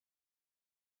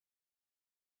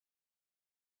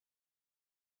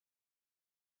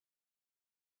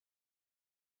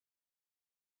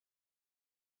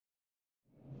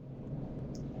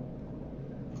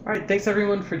All right, thanks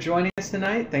everyone for joining us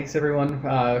tonight. Thanks everyone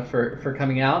for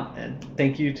coming out, and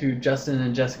thank you to Justin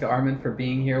and Jessica Arman for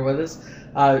being here with us.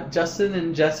 Justin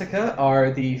and Jessica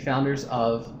are the founders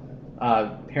of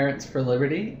Parents for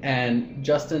Liberty, and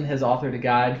Justin has authored a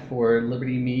guide for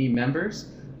Liberty.me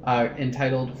members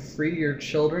entitled "Free Your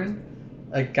Children: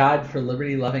 A Guide for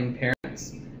Liberty-Loving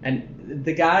Parents." And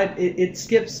the guide, it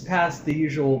skips past the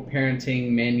usual parenting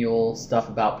manual stuff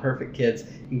about perfect kids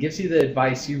and gives you the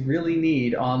advice you really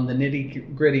need on the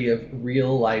nitty-gritty of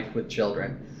real life with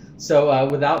children. So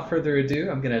without further ado,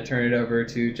 I'm going to turn it over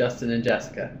to Justin and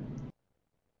Jessica.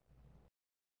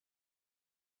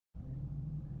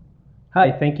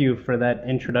 Hi, thank you for that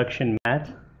introduction, Matt.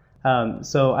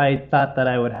 So I thought that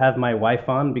I would have my wife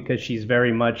on because she's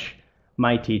very much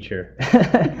my teacher.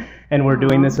 And we're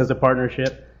doing this as a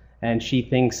partnership. And she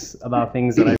thinks about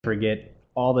things that I forget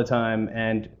all the time.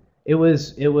 And it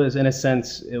was in a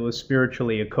sense, it was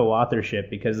spiritually a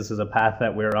co-authorship because this is a path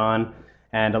that we're on,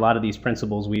 and a lot of these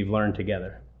principles we've learned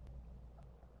together.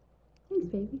 Thanks,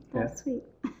 baby. That's sweet.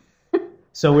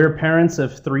 So we're parents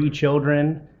of 3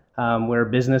 children. We're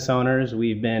business owners.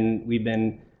 We've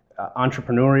been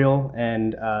entrepreneurial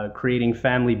and creating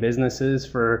family businesses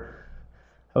for,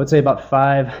 I would say, about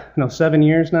 7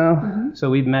 years now. Mm-hmm. So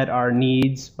we've met our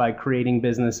needs by creating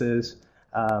businesses.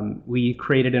 We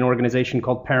created an organization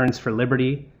called Parents for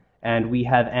Liberty, and we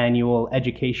have annual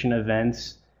education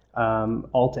events,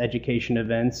 alt education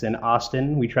events in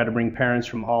Austin. We try to bring parents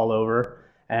from all over.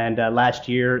 And last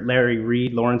year,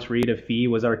 Lawrence Reed of Fee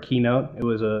was our keynote. It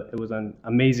was an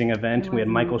amazing event. We had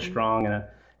Michael Strong and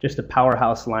just a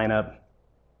powerhouse lineup.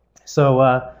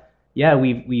 So yeah,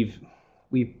 we've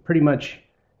pretty much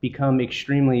become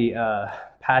extremely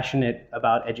passionate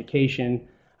about education,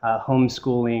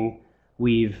 homeschooling.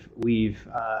 We've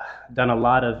done a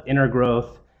lot of inner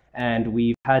growth, and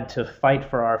we've had to fight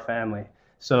for our family.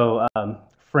 So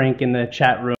Frank in the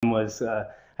chat room was,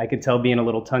 I could tell, being a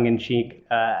little tongue-in-cheek,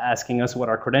 asking us what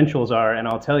our credentials are, and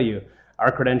I'll tell you,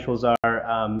 our credentials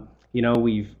are,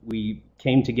 we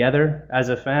came together as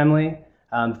a family.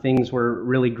 Things were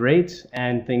really great,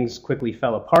 and things quickly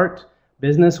fell apart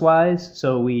business-wise.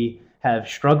 So we have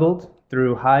struggled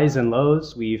through highs and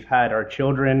lows. We've had our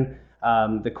children,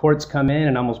 the courts come in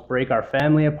and almost break our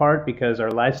family apart because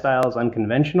our lifestyle is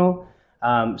unconventional.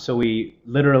 So we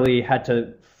literally had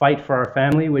to fight for our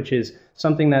family, which is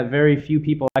something that very few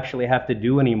people actually have to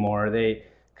do anymore. They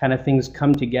kind of, things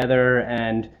come together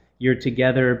and you're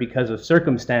together because of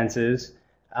circumstances,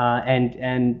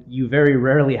 and you very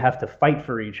rarely have to fight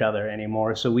for each other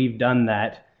anymore. So we've done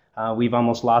that. We've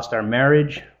almost lost our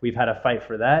marriage. We've had to fight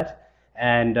for that.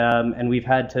 And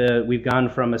we've gone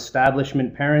from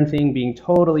establishment parenting, being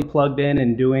totally plugged in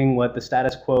and doing what the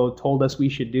status quo told us we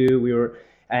should do,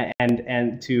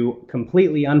 and to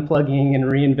completely unplugging and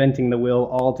reinventing the wheel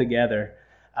altogether.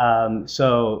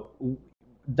 So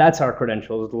that's our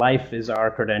credentials. Life is our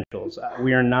credentials.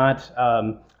 We are not,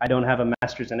 I don't have a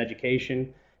master's in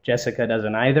education. Jessica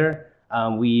doesn't either.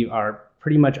 We are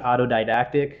pretty much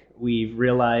autodidactic. We've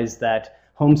realized that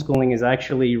homeschooling has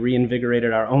actually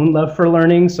reinvigorated our own love for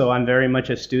learning, so I'm very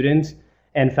much a student.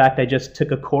 In fact, I just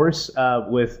took a course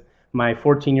with my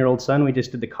 14-year-old son. We just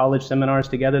did the college seminars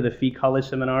together, the Fee College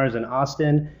seminars in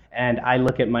Austin, and I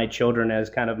look at my children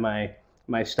as kind of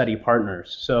my study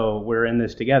partners. So we're in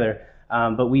this together.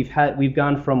 But we've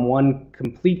gone from one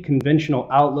complete conventional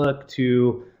outlook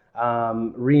to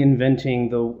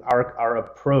reinventing our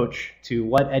approach to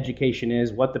what education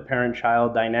is, what the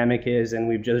parent-child dynamic is, and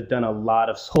we've just done a lot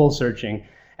of soul searching,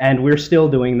 and we're still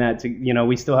doing that.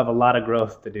 We still have a lot of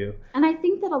growth to do. And I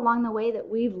think that along the way that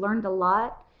we've learned a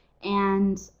lot,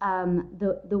 and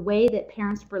the way that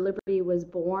Parents for Liberty was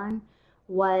born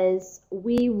was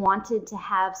we wanted to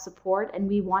have support, and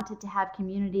we wanted to have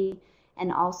community,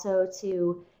 and also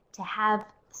to have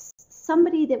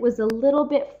somebody that was a little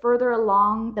bit further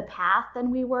along the path than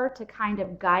we were to kind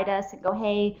of guide us and go,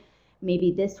 hey,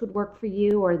 maybe this would work for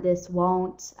you or this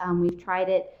won't. We've tried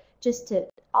it, just to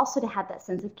also to have that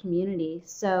sense of community.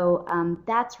 So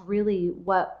that's really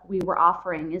what we were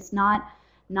offering. It's not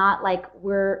like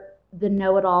we're the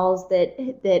know-it-alls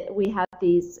that we have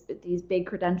these big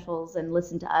credentials and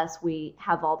listen to us, we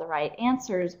have all the right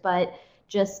answers, but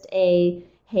just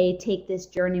hey, take this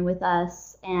journey with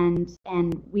us, and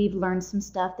we've learned some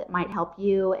stuff that might help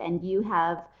you, and you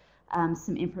have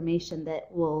some information that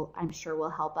I'm sure will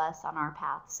help us on our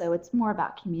path. So it's more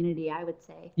about community, I would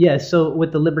say. Yeah, so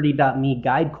with the Liberty.me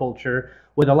guide culture,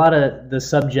 with a lot of the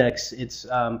subjects, it's,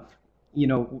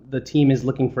 the team is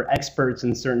looking for experts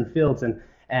in certain fields,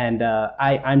 and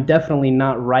I'm definitely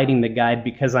not writing the guide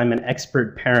because I'm an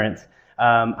expert parent.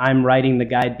 I'm writing the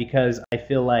guide because I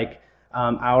feel like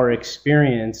our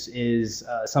experience is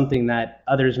something that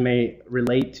others may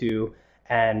relate to,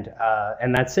 and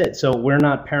that's it. So we're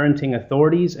not parenting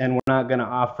authorities, and we're not going to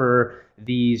offer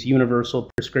these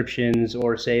universal prescriptions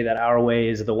or say that our way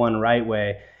is the one right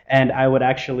way. And I would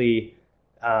actually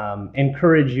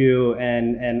encourage you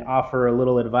and offer a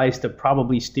little advice to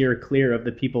probably steer clear of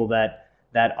the people that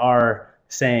are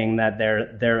saying that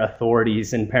they're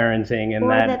authorities in parenting, and or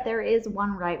that that there is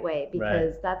one right way,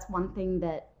 because right. that's one thing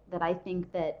that I think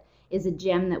that is a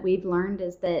gem that we've learned,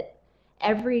 is that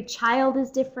every child is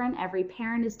different, every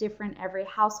parent is different, every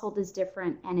household is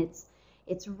different, and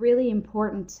it's really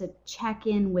important to check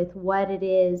in with what it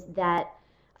is that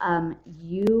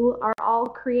you are all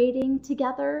creating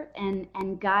together,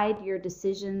 and guide your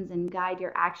decisions and guide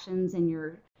your actions and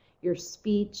your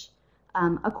speech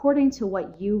according to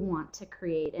what you want to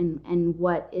create, and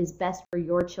what is best for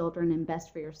your children and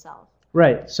best for yourself.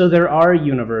 Right. So there are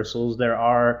universals, there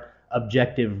are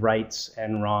objective rights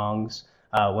and wrongs.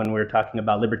 When we're talking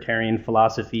about libertarian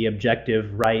philosophy,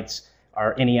 objective rights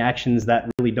are any actions that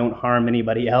really don't harm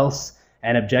anybody else,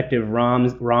 and objective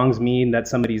wrongs mean that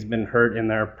somebody's been hurt in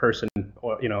their person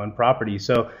or in property.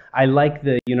 So I like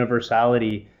the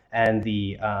universality and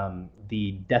the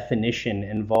definition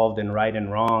involved in right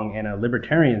and wrong in a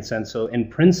libertarian sense. So in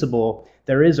principle,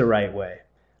 there is a right way,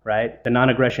 right? The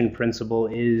non-aggression principle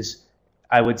is,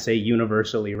 I would say,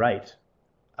 universally right.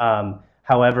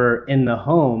 However, in the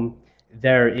home,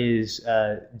 there is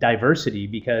diversity,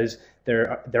 because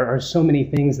there are so many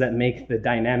things that make the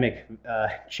dynamic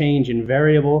change and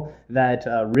variable, that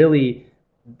really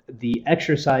the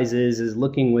exercise is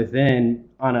looking within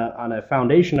on a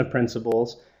foundation of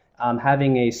principles,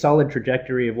 having a solid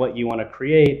trajectory of what you want to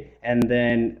create, and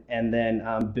then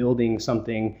building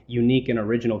something unique and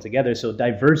original together. So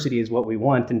diversity is what we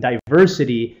want, and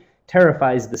diversity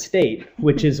terrifies the state,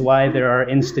 which is why there are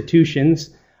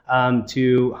institutions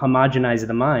to homogenize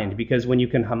the mind, because when you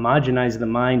can homogenize the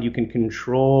mind, you can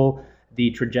control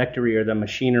the trajectory or the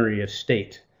machinery of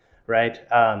state, right?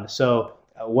 So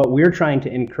what we're trying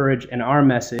to encourage in our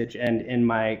message and in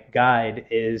my guide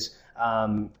is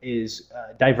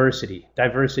diversity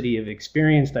of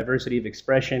experience, diversity of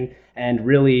expression, and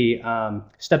really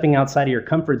stepping outside of your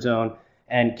comfort zone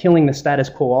and killing the status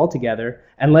quo altogether,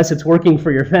 unless it's working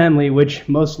for your family, which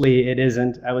mostly it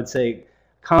isn't. I would say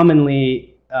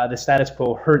commonly the status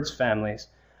quo hurts families.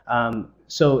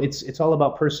 So it's all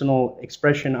about personal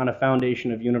expression on a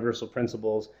foundation of universal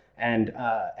principles, and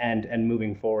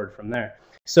moving forward from there.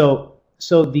 So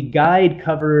the guide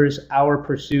covers our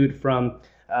pursuit from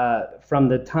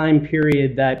the time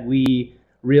period that we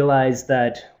realized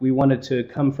that we wanted to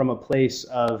come from a place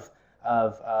of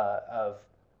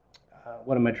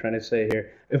what am I trying to say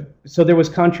here? So there was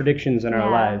contradictions in our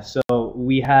lives. So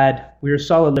we were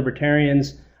solid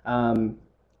libertarians.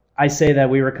 I say that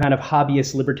we were kind of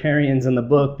hobbyist libertarians in the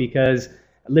book, because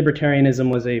libertarianism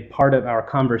was a part of our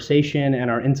conversation and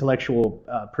our intellectual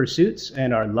pursuits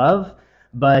and our love,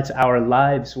 but our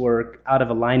lives were out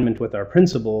of alignment with our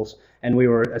principles, and we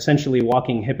were essentially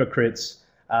walking hypocrites.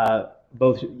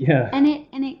 Both, yeah. And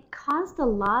it caused a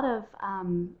lot of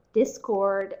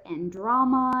discord and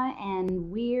drama and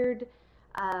weird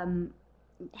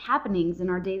happenings in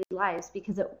our daily lives,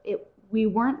 because we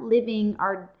weren't living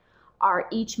our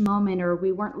each moment, or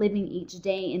we weren't living each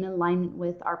day in alignment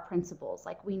with our principles.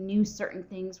 Like, we knew certain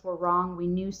things were wrong, we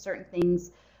knew certain things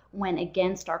went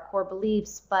against our core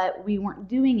beliefs, but we weren't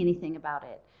doing anything about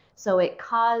it. So it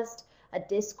caused a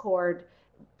discord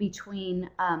between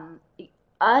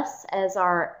us as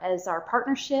our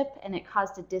partnership, and it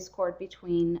caused a discord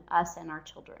between us and our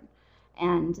children.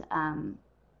 And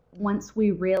once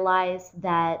we realized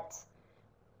that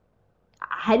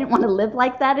I didn't want to live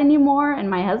like that anymore, and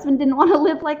my husband didn't want to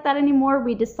live like that anymore,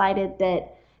 we decided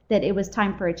that it was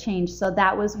time for a change. So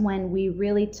that was when we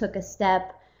really took a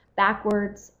step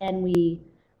backwards, and we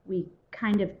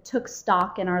kind of took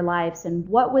stock in our lives, and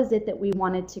what was it that we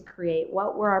wanted to create?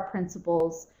 What were our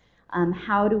principles?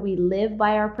 How do we live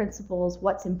by our principles?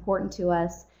 What's important to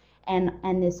us?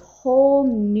 And this whole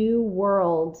new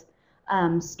world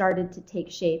started to take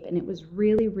shape, and it was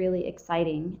really, really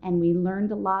exciting. And we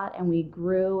learned a lot, and we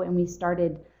grew, and we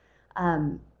started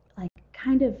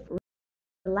kind of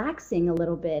relaxing a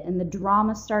little bit, and the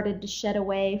drama started to shed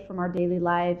away from our daily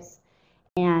lives.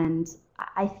 And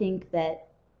I think that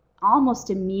almost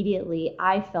immediately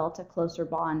I felt a closer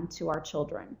bond to our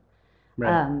children.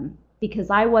 Right. Because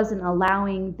I wasn't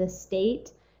allowing the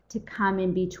state to come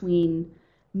in between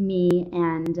me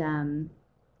and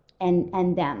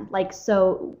them. Like,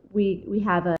 so we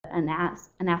have an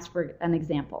ask for an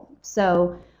example.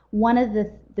 So one of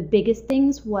the biggest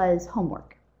things was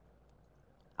homework.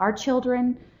 Our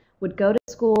children would go to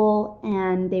school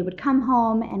and they would come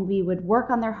home and we would work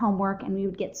on their homework, and we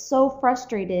would get so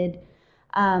frustrated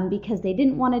because they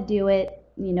didn't want to do it.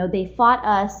 You know, they fought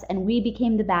us and we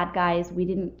became the bad guys. We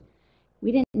didn't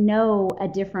know a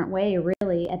different way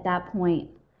really at that point.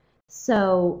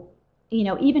 So, you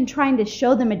know, even trying to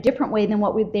show them a different way than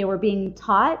what they were being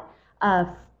taught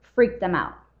freaked them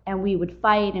out. And we would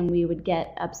fight and we would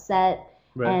get upset.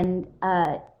 Right. And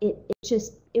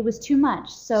it was too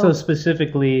much. So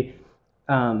specifically,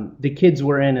 the kids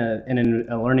were in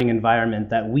a learning environment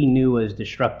that we knew was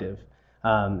destructive.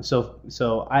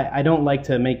 So I don't like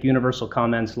to make universal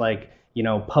comments like, you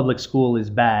know, public school is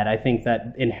bad. I think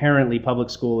that inherently public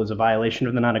school is a violation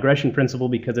of the non-aggression principle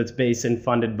because it's based and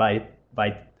funded by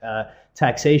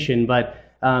taxation. But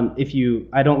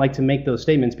I don't like to make those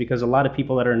statements because a lot of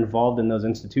people that are involved in those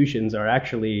institutions are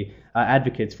actually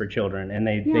advocates for children, and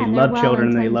they love children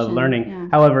and they love learning. Yeah.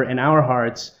 However, in our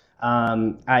hearts,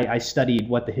 I studied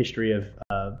what the history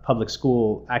of public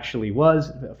school actually was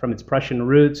from its Prussian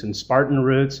roots and Spartan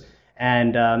roots,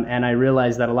 and I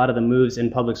realized that a lot of the moves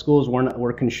in public schools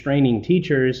were constraining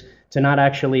teachers to not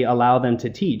actually allow them to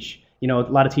teach. You know, a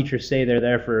lot of teachers say they're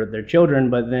there for their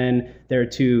children, but then they're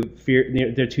too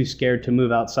scared to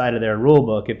move outside of their rule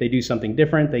book. If they do something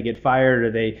different, they get fired,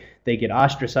 or they get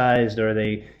ostracized, or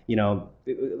a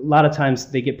lot of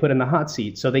times they get put in the hot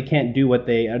seat, so they can't do what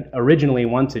they originally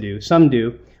want to do. Some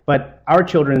do, but our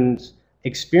children's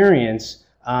experience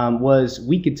was,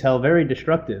 we could tell, very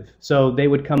destructive. So they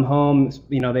would come home,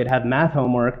 you know, they'd have math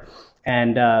homework,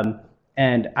 and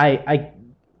I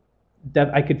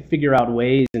could figure out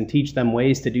ways and teach them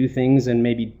ways to do things in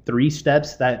maybe 3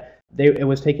 steps that it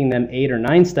was taking them 8 or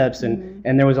 9 steps, and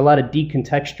there was a lot of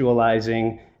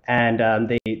decontextualizing, and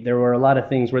there were a lot of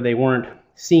things where they weren't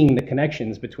seeing the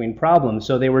connections between problems.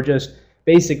 So they were just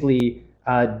basically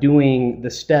doing the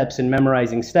steps and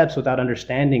memorizing steps without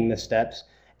understanding the steps.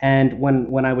 And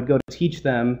when I would go to teach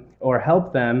them or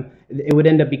help them, it would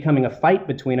end up becoming a fight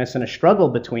between us and a struggle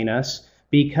between us,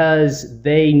 because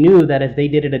they knew that if they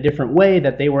did it a different way,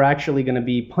 that they were actually going to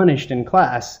be punished in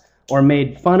class or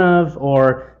made fun of,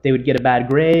 or they would get a bad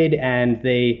grade, and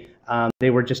they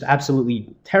were just absolutely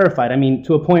terrified. I mean,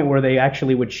 to a point where they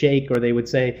actually would shake, or they would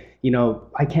say, you know,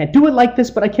 I can't do it like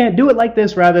this, but I can't do it like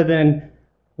this, rather than,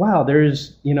 wow,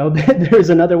 there's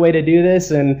another way to do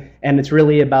this, and it's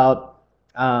really about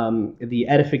the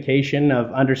edification of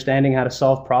understanding how to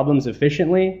solve problems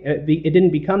efficiently. It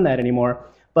didn't become that anymore.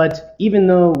 But even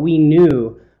though we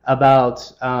knew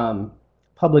about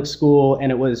public school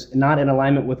and it was not in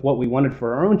alignment with what we wanted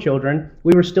for our own children,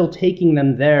 we were still taking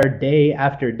them there day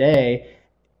after day,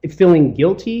 feeling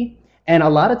guilty, and a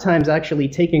lot of times actually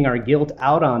taking our guilt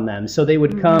out on them. So they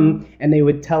would come and they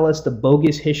would tell us the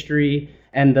bogus history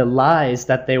and the lies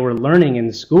that they were learning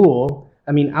in school.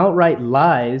 I mean, outright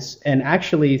lies, and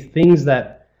actually things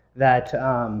that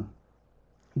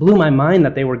blew my mind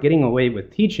that they were getting away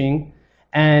with teaching.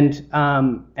 And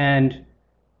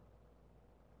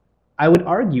I would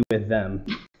argue with them,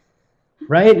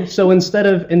 right? So instead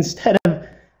of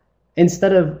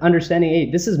understanding,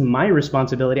 hey, this is my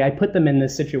responsibility, I put them in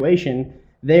this situation.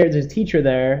 There's a teacher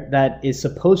there that is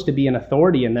supposed to be an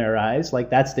authority in their eyes, like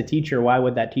that's the teacher. Why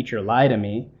would that teacher lie to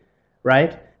me,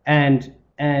 right? And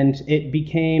it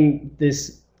became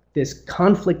this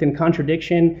conflict and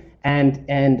contradiction, and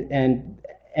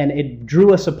it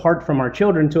drew us apart from our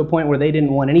children to a point where they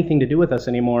didn't want anything to do with us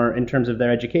anymore in terms of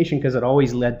their education, because it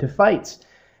always led to fights.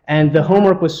 And the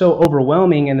homework was so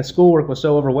overwhelming and the schoolwork was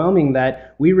so overwhelming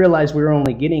that we realized we were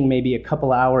only getting maybe a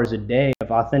couple hours a day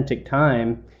of authentic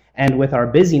time. And with our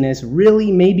busyness,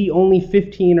 really maybe only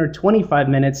 15 or 25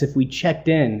 minutes if we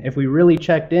really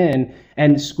checked in,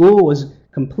 and school was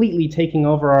completely taking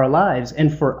over our lives.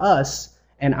 And for us,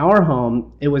 in our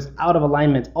home, it was out of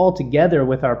alignment altogether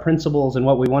with our principles and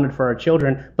what we wanted for our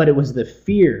children, but it was the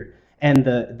fear and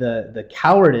the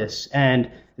cowardice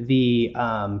and the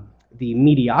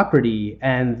mediocrity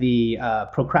and the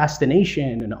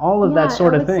procrastination and all of that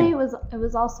sort of thing. I would say it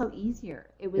was also easier.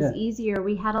 It was easier.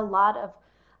 We had a lot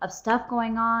of stuff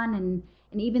going on, and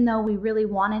even though we really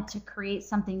wanted to create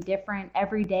something different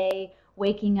every day,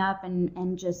 waking up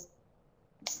and just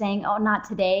saying, oh, not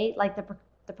today, like the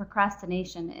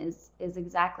procrastination is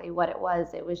exactly what it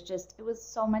was. It was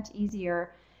so much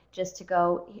easier just to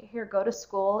go to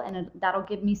school, and that'll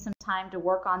give me some time to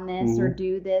work on this or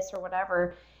do this or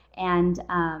whatever. And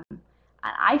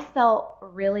I felt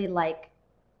really like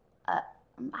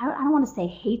I don't want to say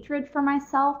hatred for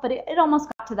myself, but it almost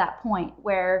got to that point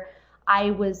where I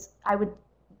would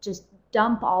just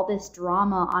dump all this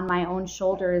drama on my own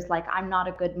shoulders, like I'm not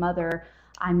a good mother.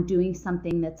 I'm doing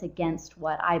something that's against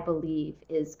what I believe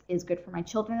is good for my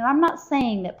children. And I'm not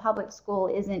saying that public school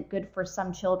isn't good for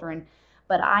some children,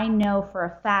 but I know for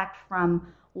a fact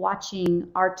from watching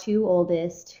our two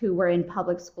oldest, who were in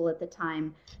public school at the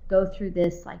time, go through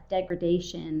this like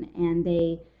degradation, and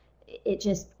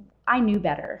I knew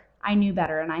better.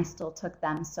 And I still took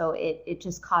them. So it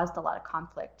just caused a lot of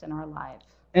conflict in our lives.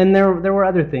 And there were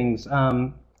other things.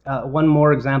 One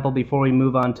more example before we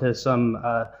move on to some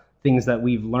things that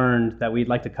we've learned that we'd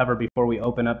like to cover before we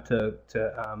open up to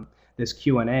this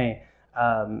Q&A,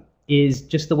 is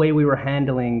just the way we were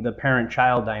handling the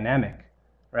parent-child dynamic,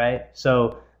 right?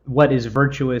 So what is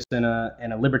virtuous in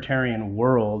a libertarian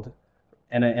world,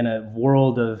 in a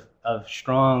world of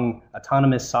strong,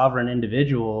 autonomous, sovereign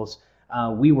individuals,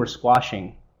 we were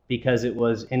squashing because it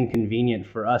was inconvenient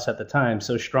for us at the time.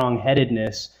 So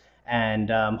strong-headedness and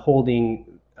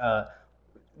holding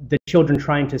the children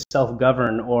trying to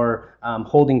self-govern, or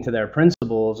holding to their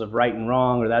principles of right and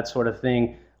wrong or that sort of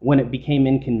thing, when it became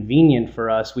inconvenient for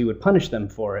us, we would punish them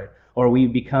for it. Or we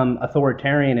become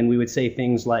authoritarian and we would say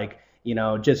things like,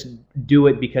 just do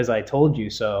it because I told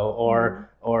you so, or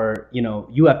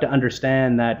you have to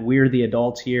understand that we're the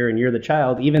adults here and you're the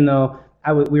child, even though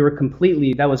we were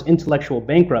completely, that was intellectual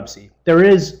bankruptcy. There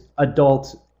is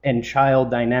adult and child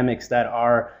dynamics that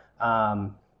are,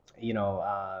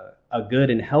 good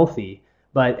and healthy,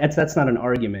 but that's not an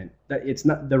argument. It's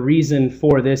not, the reason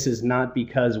for this is not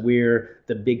because we're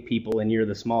the big people and you're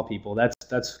the small people.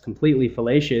 That's completely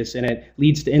fallacious, and it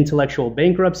leads to intellectual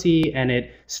bankruptcy, and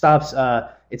it stops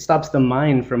the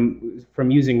mind from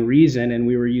using reason, and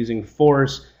we were using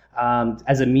force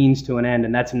as a means to an end,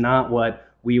 and that's not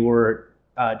what we were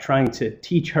trying to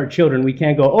teach our children. We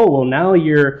can't go, oh, well, now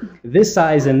you're this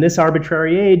size and this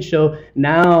arbitrary age, so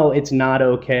now it's not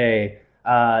okay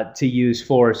to use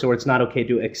force, or it's not okay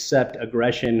to accept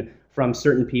aggression from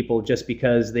certain people just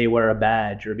because they wear a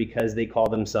badge or because they call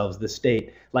themselves the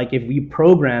state. Like, if we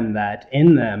program that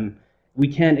in them, we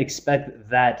can't expect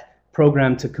that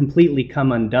program to completely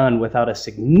come undone without a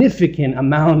significant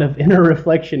amount of inner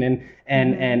reflection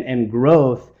and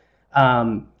growth.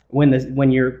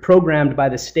 When you're programmed by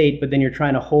the state, but then you're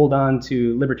trying to hold on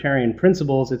to libertarian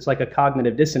principles, it's like a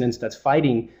cognitive dissonance that's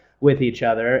fighting with each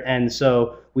other, and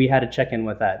so we had to check in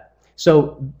with that.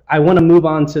 So I want to move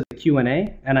on to the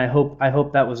Q&A, and I hope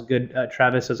that was good.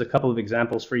 Travis has a couple of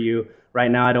examples for you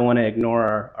right now. I don't want to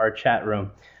ignore our chat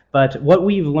room. But what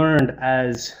we've learned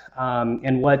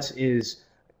and what is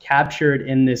captured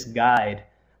in this guide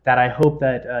that I hope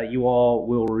that you all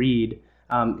will read,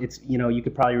 you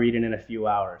could probably read it in a few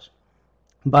hours.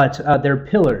 But they're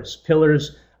pillars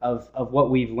of what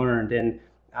we've learned, and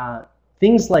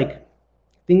things like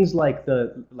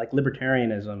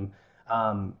libertarianism.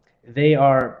 They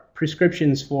are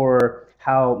prescriptions for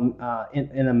how,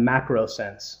 in a macro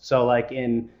sense. So, like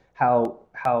in how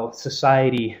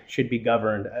society should be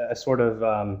governed, a sort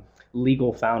of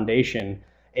legal foundation.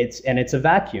 It's a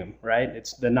vacuum, right?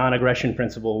 It's the non-aggression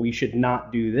principle. We should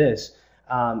not do this,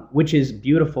 which is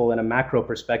beautiful in a macro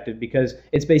perspective, because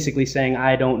it's basically saying,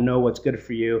 I don't know what's good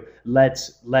for you. Let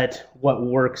what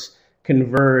works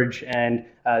converge and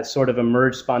sort of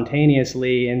emerge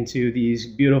spontaneously into these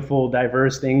beautiful,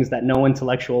 diverse things that no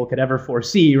intellectual could ever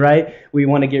foresee, right? We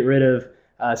want to get rid of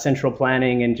central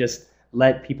planning and just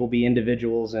let people be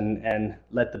individuals and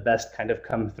let the best kind of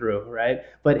come through, right?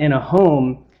 But in a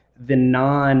home, the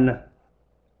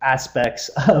non-aspects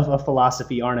of a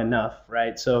philosophy aren't enough,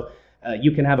 right? So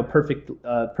you can have a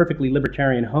perfectly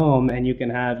libertarian home, and you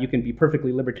can be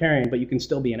perfectly libertarian, but you can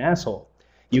still be an asshole.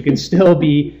 You can still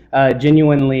be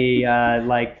genuinely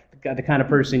like the kind of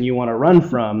person you want to run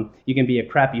from. You can be a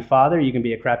crappy father, you can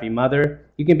be a crappy mother,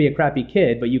 you can be a crappy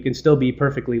kid, but you can still be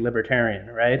perfectly libertarian,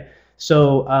 right?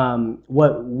 So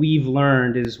what we've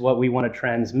learned is what we want to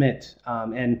transmit.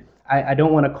 And I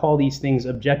don't want to call these things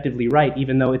objectively right,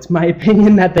 even though it's my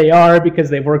opinion that they are because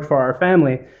they've worked for our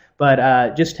family.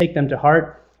 But just take them to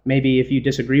heart. Maybe if you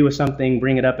disagree with something,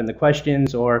 bring it up in the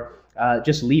questions, or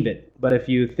just leave it. But if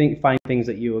you find things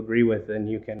that you agree with, then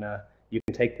you can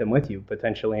take them with you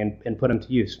potentially and put them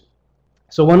to use.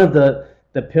 So one of the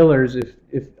pillars, if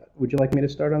would you like me to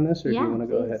start on this, or do you want to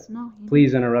go ahead? No,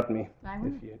 please interrupt me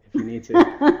if you need to.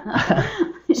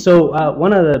 So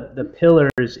one of the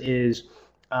pillars is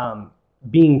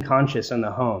being conscious in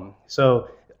the home. So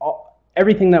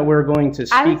everything that we're going to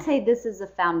speak, I would say this is a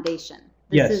foundation.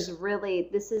 This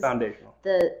is foundational.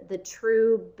 The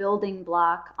true building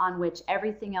block on which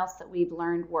everything else that we've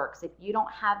learned works. If you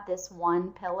don't have this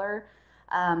one pillar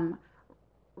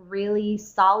really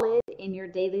solid in your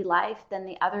daily life, then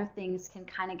the other things can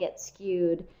kind of get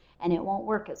skewed and it won't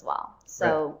work as well.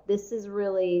 So this is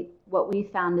really what we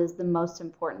found is the most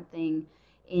important thing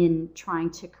in trying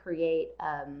to create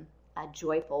a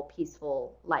joyful,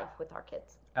 peaceful life with our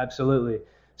kids. Absolutely.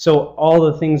 So all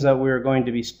the things that we're going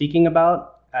to be speaking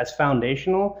about as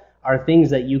foundational are things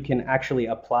that you can actually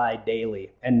apply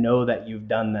daily and know that you've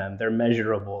done them. They're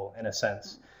measurable in a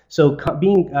sense. So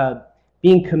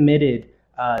being committed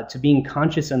to being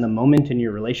conscious in the moment in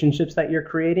your relationships that you're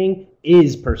creating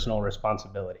is personal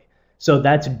responsibility. So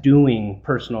that's doing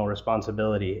personal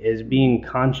responsibility, is being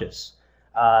conscious.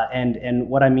 And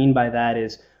what I mean by that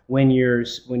is when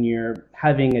you're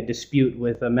having a dispute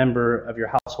with a member of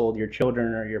your household, your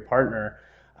children or your partner,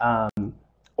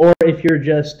 or if you're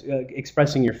just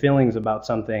expressing your feelings about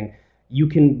something, you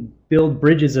can build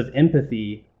bridges of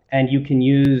empathy, and you can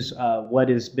use what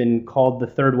has been called the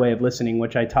third way of listening,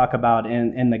 which I talk about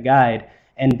in the guide.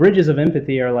 And bridges of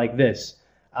empathy are like this.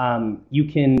 You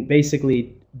can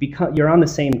basically you're on the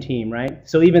same team, right?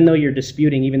 So even though you're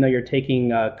disputing, even though you're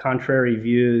taking contrary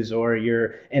views, or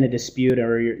you're in a dispute,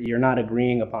 or you're not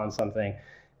agreeing upon something,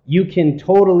 you can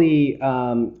totally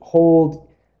hold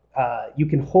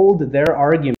their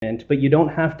argument, but you don't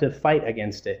have to fight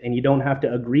against it, and you don't have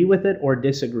to agree with it or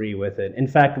disagree with it. In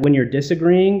fact, when you're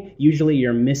disagreeing, usually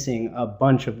you're missing a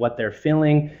bunch of what they're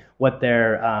feeling, what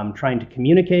they're trying to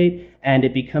communicate, and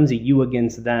it becomes a you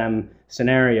against them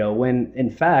scenario, when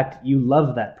in fact you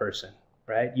love that person,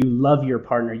 right? You love your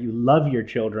partner, you love your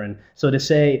children. So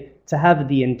to have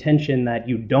the intention that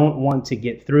you don't want to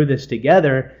get through this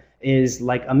together is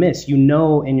like a miss. You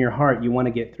know in your heart you want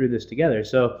to get through this together.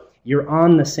 So you're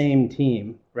on the same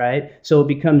team, right? So it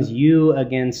becomes you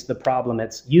against the problem.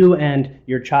 It's you and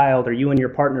your child, or you and your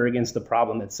partner against the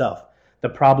problem itself. The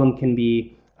problem can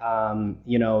be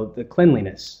the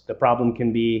cleanliness. The problem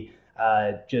can be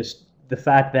just the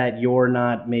fact that you're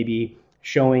not maybe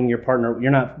showing your partner,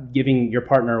 you're not giving your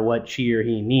partner what she or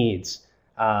he needs,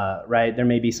 right? There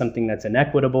may be something that's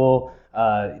inequitable.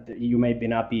 You may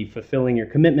not be fulfilling your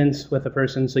commitments with a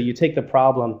person. So you take the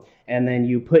problem and then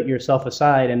you put yourself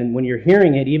aside. And then when you're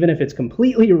hearing it, even if it's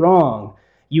completely wrong,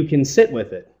 you can sit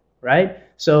with it, right?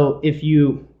 So if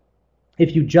you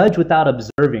judge without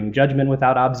observing, judgment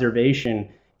without observation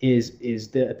is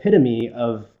the epitome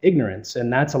of ignorance.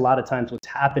 And that's a lot of times what's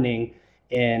happening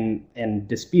in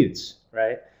disputes,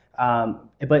 right?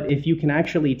 But if you can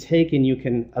actually take and you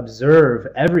can observe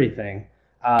everything,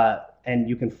 and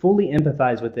you can fully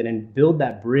empathize with it and build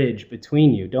that bridge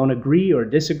between you. Don't agree or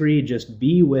disagree, just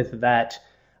be with that,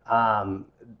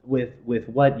 with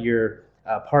what your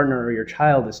partner or your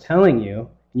child is telling you,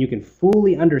 and you can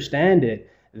fully understand it,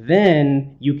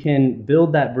 then you can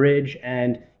build that bridge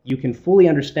and you can fully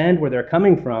understand where they're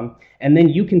coming from, and then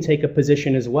you can take a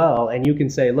position as well, and you can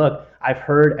say, look, I've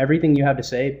heard everything you have to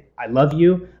say. I love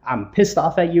you. I'm pissed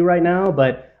off at you right now,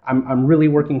 but I'm really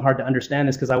working hard to understand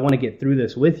this because I want to get through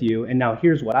this with you, and now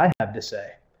here's what I have to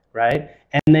say, right?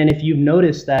 And then if you've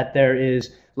noticed that there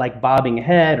is like bobbing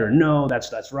head, or no,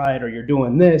 that's right, or you're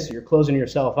doing this, or you're closing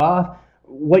yourself off,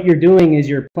 what you're doing is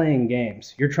you're playing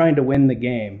games. You're trying to win the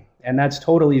game, and that's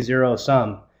totally zero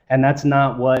sum. And that's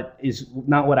not what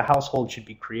a household should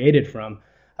be created from.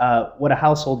 What a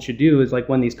household should do is, like,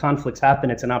 when these conflicts happen,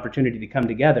 it's an opportunity to come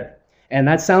together. And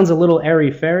that sounds a little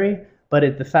airy-fairy,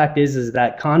 but the fact is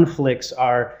that conflicts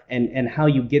are, and how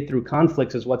you get through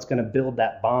conflicts is what's going to build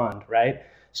that bond, right?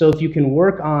 So if you can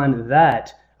work on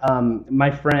that,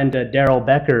 my friend Daryl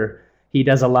Becker, he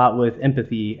does a lot with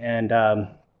empathy and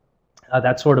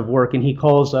that sort of work, and he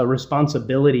calls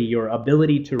responsibility your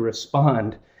ability to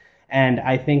respond. And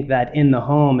I think that in the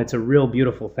home, it's a real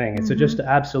beautiful thing. It's just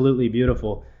absolutely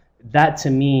beautiful. That, to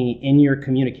me, in your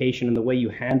communication and the way you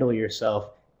handle yourself,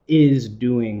 is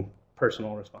doing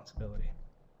personal responsibility.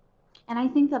 And I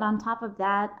think that on top of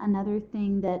that, another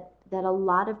thing that a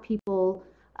lot of people,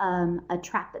 a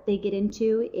trap that they get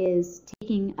into is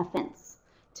taking offense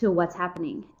to what's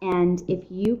happening. And if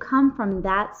you come from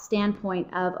that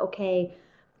standpoint of, okay,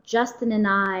 Justin and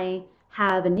I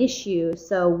have an issue,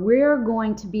 so we're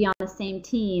going to be on the same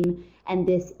team, and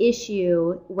this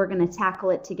issue, we're going to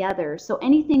tackle it together. So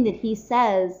anything that he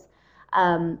says,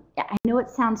 I know it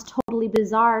sounds totally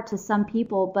bizarre to some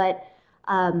people, but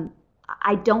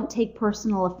I don't take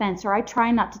personal offense, or I try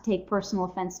not to take personal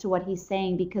offense to what he's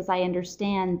saying, because I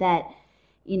understand that,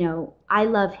 I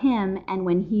love him, and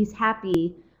when he's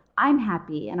happy, I'm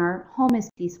happy, and our home is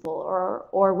peaceful,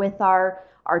 or with our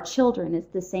children, it's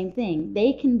the same thing.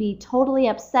 They can be totally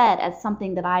upset at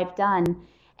something that I've done,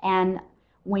 and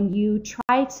when you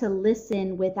try to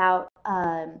listen without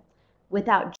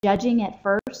judging at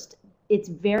first, it's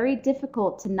very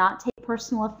difficult to not take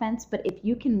personal offense, but if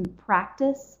you can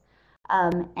practice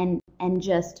and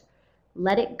just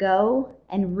let it go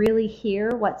and really hear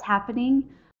what's happening,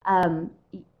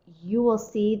 you will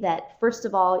see that, first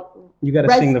of all, you got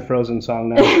to sing the Frozen song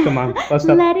now. Come on, bust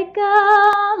up. Let it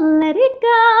go, let it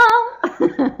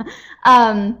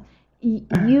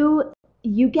go.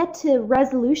 You get to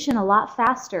resolution a lot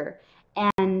faster.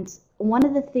 And one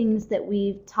of the things that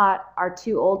we've taught our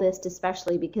two oldest,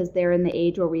 especially because they're in the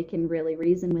age where we can really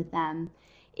reason with them,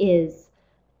 is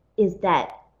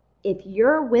that if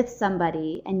you're with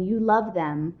somebody and you love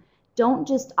them, don't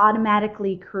just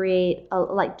automatically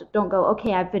don't go,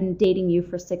 okay, I've been dating you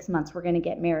for 6 months, we're going to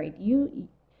get married. You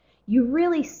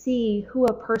really see who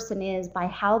a person is by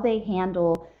how they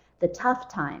handle the tough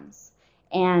times.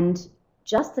 And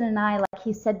Justin and I, like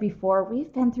he said before,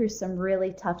 we've been through some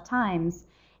really tough times.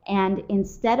 And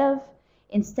instead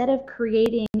of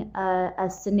creating a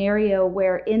scenario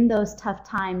where in those tough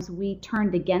times we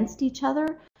turned against each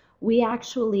other, we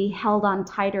actually held on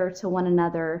tighter to one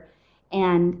another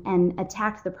and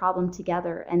attacked the problem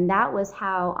together. And that was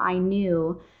how I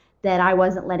knew that I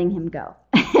wasn't letting him go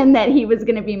and that he was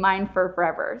going to be mine for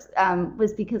forever,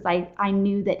 was because I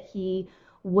knew that he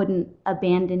wouldn't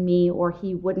abandon me or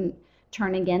he wouldn't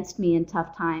turn against me in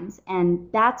tough times. And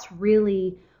that's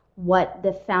really what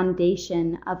the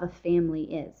foundation of a family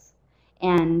is.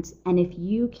 And if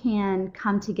you can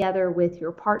come together with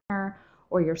your partner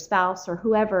or your spouse or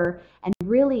whoever and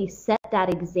really set that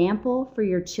example for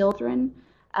your children,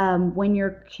 when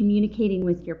you're communicating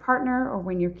with your partner or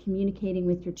when you're communicating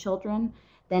with your children,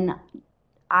 then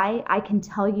I can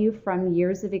tell you from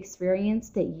years of experience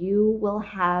that you will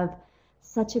have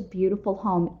such a beautiful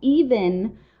home,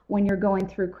 even when you're going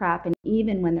through crap and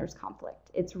even when there's conflict.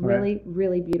 It's really,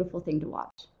 really beautiful thing to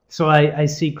watch. So I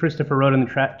see Christopher wrote in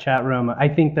the chat room, I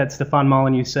think that Stefan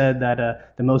Molyneux said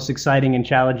that the most exciting and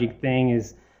challenging thing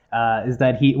is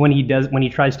that when he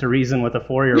tries to reason with a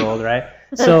 4-year-old, right?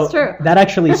 So true. That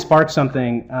actually sparked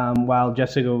something while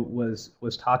Jessica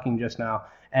was talking just now.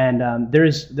 And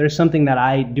there's something that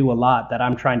I do a lot that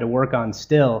I'm trying to work on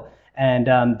still, and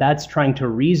that's trying to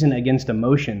reason against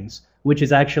emotions, which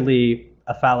is actually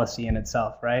a fallacy in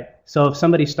itself, right? So if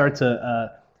somebody starts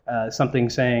something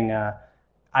saying,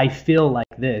 I feel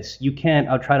like this, you can't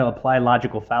try to apply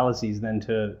logical fallacies then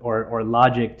or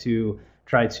logic to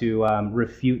try to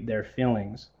refute their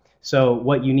feelings. So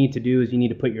what you need to do is you need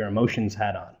to put your emotions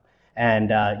hat on.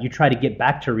 And you try to get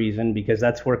back to reason because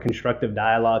that's where constructive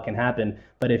dialogue can happen.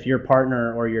 But if your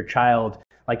partner or your child,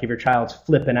 like if your child's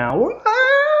flipping out,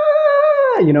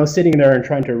 sitting there and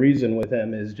trying to reason with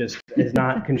him is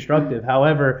not constructive.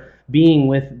 However, being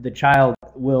with the child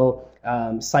will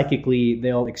psychically,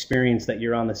 they'll experience that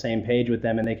you're on the same page with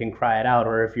them and they can cry it out.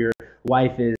 Or if your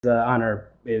wife is about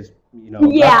to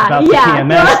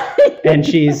PMS and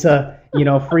she's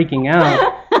freaking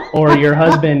out, or your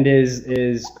husband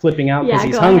is flipping out because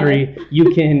he's hungry,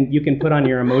 you can put on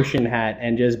your emotion hat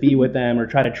and just be with them or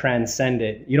try to transcend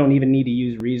it. You don't even need to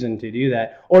use reason to do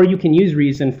that. Or you can use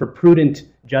reason for prudent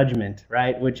judgment,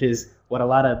 right? Which is what a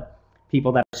lot of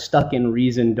people that are stuck in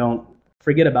reason don't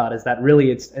forget about, is that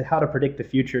really it's how to predict the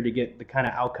future to get the kind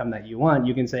of outcome that you want.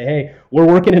 You can say, hey, we're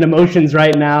working in emotions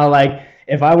right now. Like,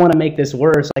 if I want to make this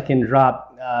worse, I can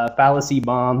drop fallacy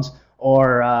bombs,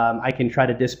 or I can try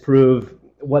to disprove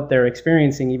what they're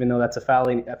experiencing, even though that's a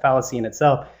fallacy in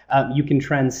itself. You can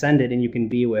transcend it and you can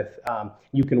be with,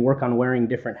 you can work on wearing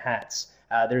different hats.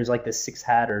 There's like this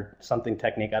 6-hat or something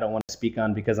technique I don't want to speak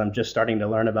on because I'm just starting to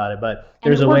learn about it, but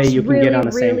there's a way you can get on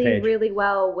the same page. It works really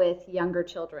well with younger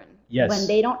children. Yes. When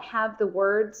they don't have the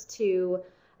words to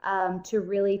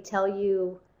really tell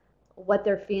you what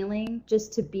they're feeling,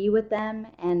 just to be with them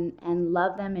and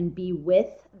love them and be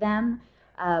with them.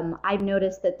 I've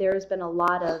noticed that there's been a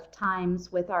lot of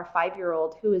times with our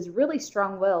 5-year-old who is really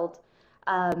strong-willed.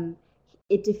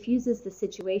 It diffuses the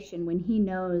situation when he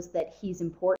knows that he's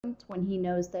important, when he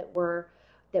knows that we're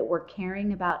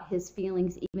caring about his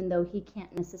feelings, even though he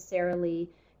can't necessarily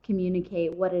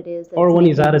communicate what it is. Or when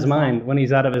he's out of his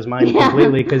mind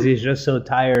completely, because he's just so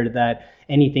tired that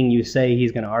anything you say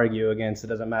he's going to argue against. It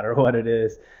doesn't matter what it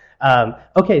is.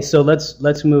 Okay, so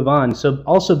let's move on. So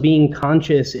also being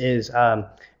conscious is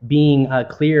being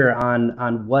clear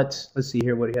on what. Let's see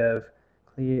here. What do you have?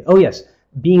 Clear. Oh yes.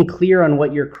 Being clear on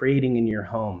what you're creating in your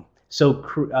home. So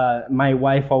my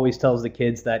wife always tells the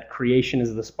kids that creation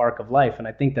is the spark of life, and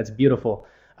I think that's beautiful.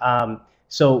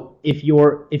 So if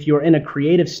you're in a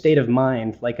creative state of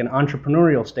mind, like an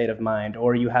entrepreneurial state of mind,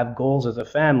 or you have goals as a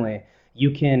family,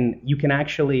 you can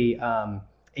actually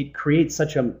it creates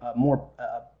such a more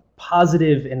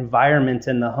positive environment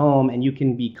in the home, and you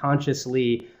can be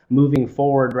consciously moving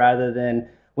forward, rather than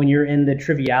when you're in the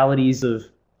trivialities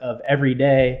of every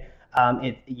day,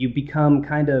 you become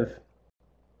kind of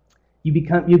you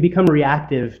become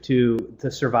reactive to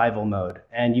the survival mode,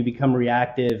 and you become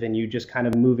reactive, and you just kind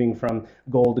of moving from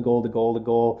goal to goal to goal to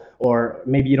goal, or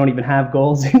maybe you don't even have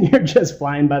goals and you're just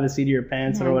flying by the seat of your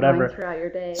pants or whatever. Going throughout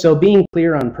your day. So being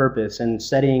clear on purpose and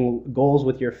setting goals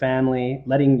with your family,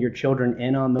 letting your children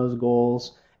in on those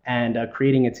goals, and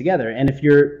creating it together. And if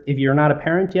you're not a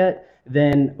parent yet,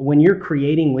 then when you're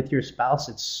creating with your spouse,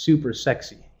 it's super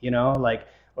sexy,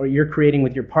 or you're creating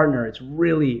with your partner, it's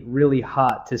really, really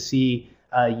hot to see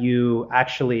you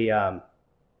actually. I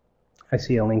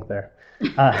see a link there.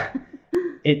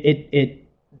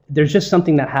 There's just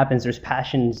something that happens. There's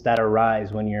passions that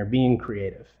arise when you're being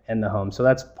creative in the home. So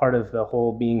that's part of the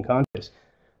whole being conscious.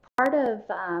 Part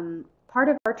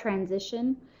of our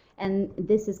transition, and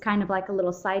this is kind of like a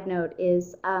little side note,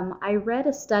 is I read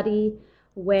a study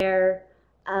where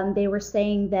they were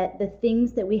saying that the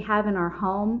things that we have in our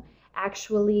home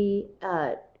actually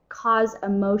cause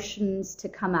emotions to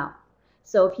come out.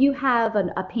 So if you have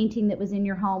a painting that was in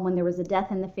your home when there was a death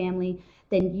in the family,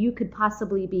 then you could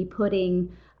possibly be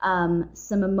putting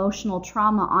some emotional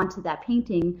trauma onto that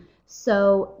painting.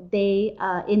 So they,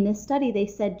 in this study, they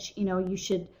said, you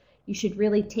should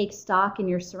really take stock in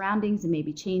your surroundings and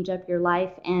maybe change up your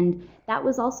life. And that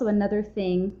was also another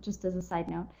thing, just as a side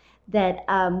note, that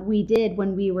we did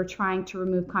when we were trying to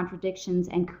remove contradictions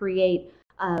and create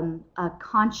a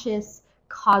conscious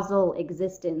causal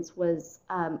existence. Was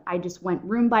I just went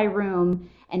room by room,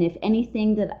 and if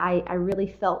anything that I really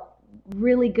felt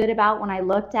really good about when I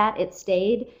looked at it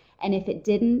stayed, and if it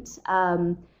didn't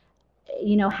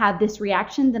have this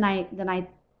reaction, then I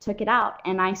took it out,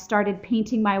 and I started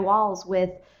painting my walls with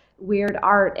weird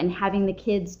art and having the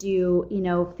kids do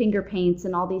finger paints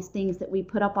and all these things that we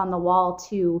put up on the wall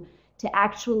to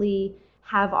actually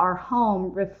have our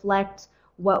home reflect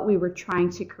what we were trying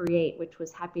to create, which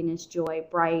was happiness, joy,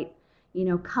 bright,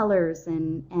 colors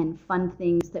and fun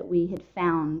things that we had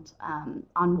found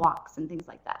on walks and things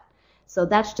like that. So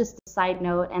that's just a side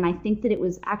note, and I think that it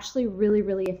was actually really,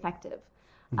 really effective.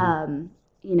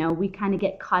 Mm-hmm. We kind of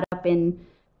get caught up in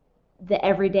the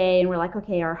everyday, and we're like,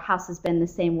 okay, our house has been the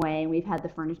same way, and we've had the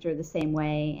furniture the same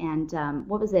way. And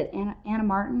what was it? Anna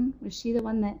Martin, was she the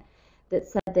one that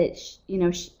said that she,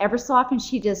 every so often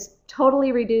she just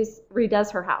totally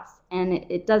redoes her house, and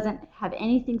it doesn't have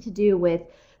anything to do with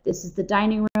this is the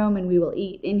dining room and we will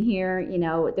eat in here.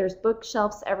 There's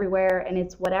bookshelves everywhere, and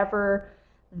it's whatever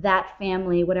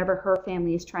her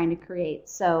family is trying to create.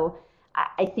 So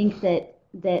I think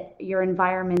that your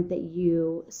environment that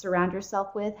you surround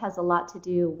yourself with has a lot to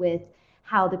do with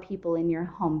how the people in your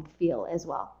home feel as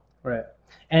well. Right.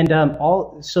 And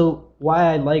so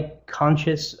why I like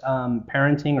conscious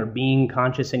parenting, or being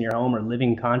conscious in your home, or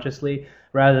living consciously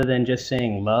rather than just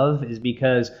saying love, is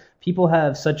because people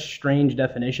have such strange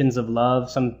definitions of love.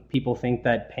 Some people think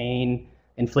that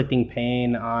inflicting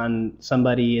pain on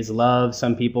somebody is love.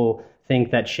 Some people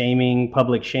think that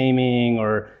public shaming,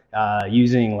 or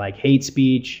using like hate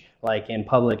speech, like in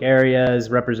public areas,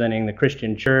 representing the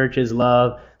Christian church, is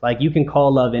love. Like, you can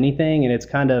call love anything, and it's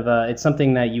kind of it's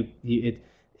something that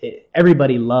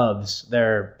everybody loves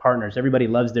their partners, everybody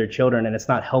loves their children, and it's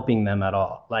not helping them at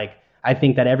all. Like, I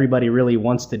think that everybody really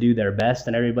wants to do their best,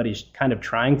 and everybody's kind of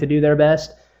trying to do their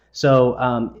best.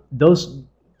 So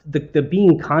the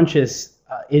being conscious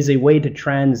is a way to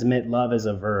transmit love as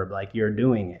a verb. Like, you're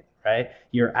doing it, right?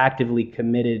 You're actively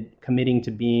committing to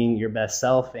being your best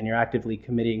self, and you're actively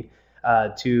committing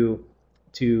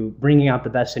to bringing out the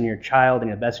best in your child,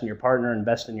 and the best in your partner, and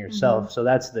best in yourself. Mm-hmm. So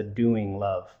that's the doing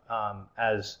love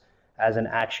as an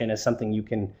action, as something you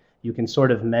can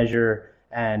sort of measure,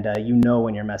 and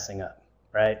when you're messing up,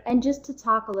 right? And just to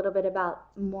talk a little bit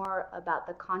more about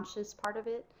the conscious part of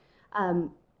it,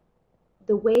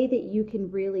 the way that you can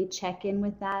really check in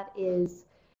with that is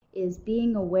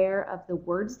being aware of the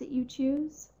words that you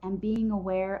choose, and being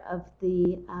aware of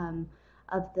the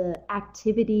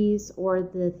activities or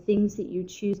the things that you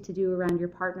choose to do around your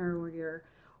partner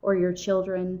or your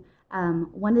children.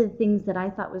 One of the things that I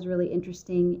thought was really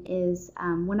interesting is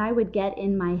when I would get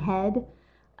in my head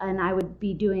and I would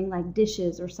be doing like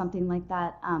dishes or something like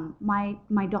that,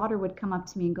 my daughter would come up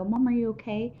to me and go, "Mom, are you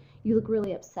okay? You look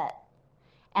really upset."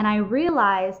 And I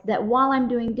realized that while I'm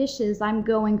doing dishes, I'm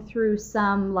going through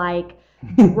some like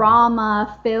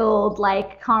drama-filled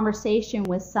like conversation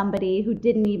with somebody who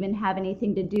didn't even have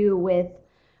anything to do with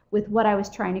what I was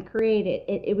trying to create.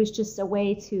 It was just a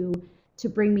way to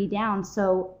bring me down.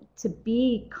 So to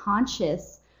be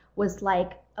conscious was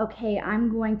like, okay, I'm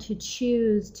going to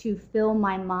choose to fill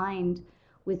my mind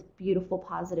with beautiful,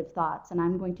 positive thoughts. And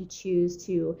I'm going to choose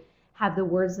to have the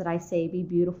words that I say be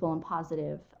beautiful and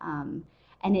positive. And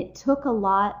it took a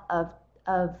lot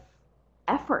of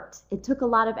effort. It took a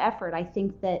lot of effort. I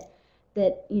think that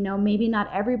maybe not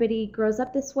everybody grows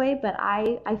up this way, but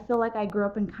I feel like I grew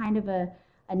up in kind of a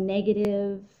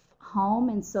negative home,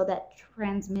 and so that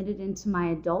transmitted into my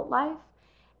adult life.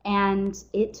 And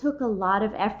it took a lot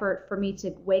of effort for me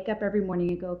to wake up every morning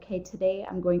and go, okay, today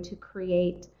I'm going to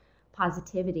create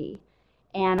positivity,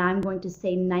 and I'm going to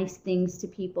say nice things to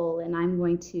people, and I'm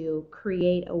going to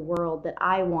create a world that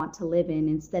I want to live in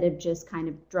instead of just kind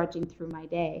of drudging through my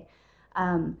day.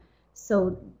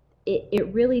 So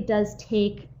it really does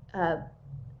take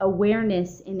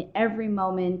awareness in every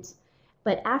moment,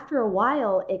 but after a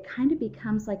while, it kind of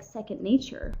becomes like second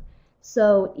nature.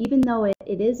 So even though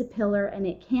it is a pillar and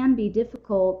it can be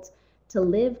difficult to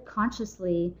live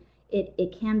consciously,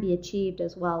 it can be achieved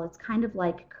as well. It's kind of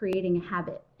like creating a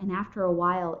habit, and after a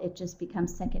while, it just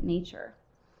becomes second nature.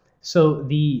 So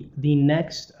the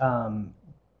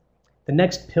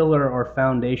next pillar or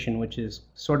foundation, which is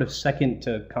sort of second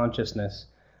to consciousness,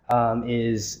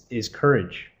 is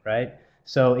courage, right?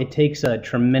 So it takes a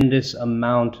tremendous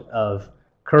amount of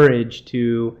courage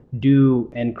to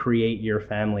do and create your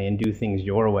family and do things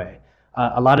your way.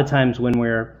 A lot of times when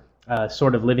we're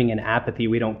sort of living in apathy,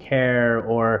 we don't care,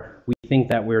 or we think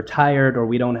that we're tired or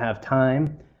we don't have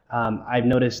time. I've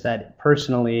noticed that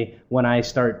personally, when I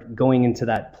start going into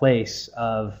that place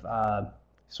of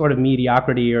sort of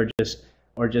mediocrity or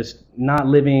just not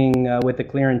living with a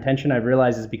clear intention, I've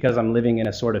realized it's because I'm living in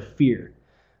a sort of fear,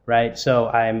 right? So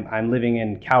I'm living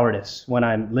in cowardice. When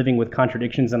I'm living with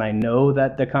contradictions and I know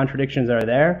that the contradictions are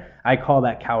there, I call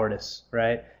that cowardice,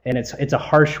 right? And it's a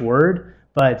harsh word,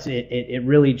 but it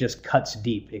really just cuts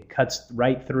deep. It cuts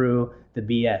right through the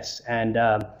BS. And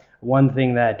one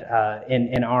thing that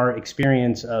in our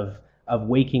experience of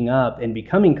waking up and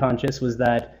becoming conscious was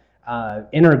that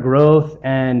inner growth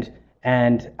and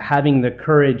having the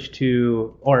courage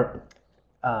to, or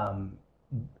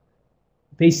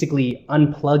basically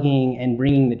unplugging and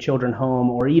bringing the children home,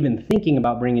 or even thinking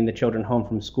about bringing the children home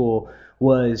from school,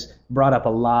 was brought up a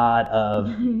lot of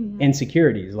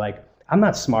insecurities. Like, I'm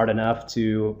not smart enough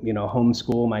to,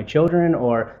 homeschool my children,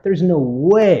 or there's no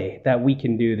way that we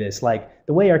can do this. Like,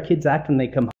 the way our kids act when they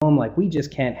come home, like, we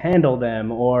just can't handle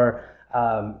them, or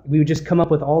we would just come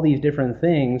up with all these different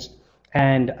things.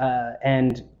 And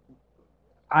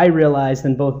I realized,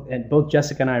 and both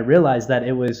Jessica and I realized, that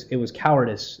it was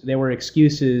cowardice. There were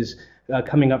excuses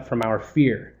coming up from our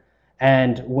fear.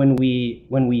 And when we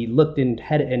looked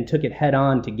and took it head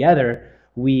on together,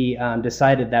 we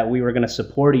decided that we were going to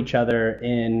support each other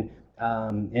in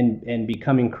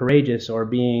becoming courageous, or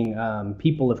being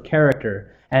people of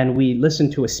character. And we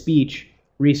listened to a speech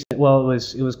recent. Well,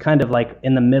 it was kind of like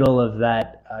in the middle of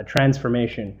that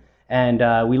transformation. And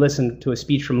we listened to a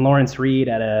speech from Lawrence Reed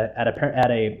at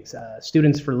a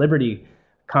Students for Liberty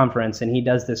conference, and he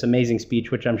does this amazing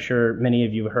speech, which I'm sure many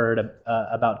of you have heard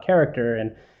about character,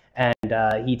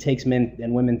 and he takes men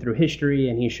and women through history,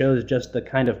 and he shows just the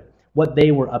kind of what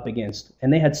they were up against,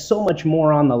 and they had so much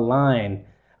more on the line,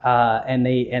 and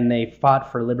they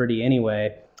fought for liberty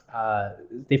anyway.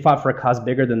 They fought for a cause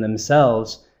bigger than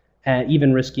themselves, and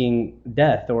even risking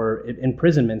death or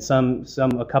imprisonment.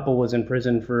 A couple was in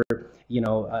prison for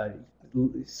a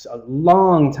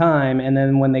long time, and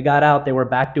then when they got out, they were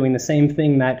back doing the same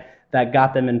thing that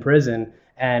got them in prison.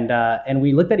 And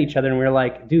we looked at each other and we were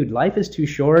like, dude, life is too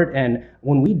short, and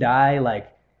when we die, like,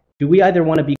 do we either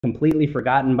want to be completely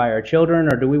forgotten by our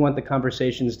children, or do we want the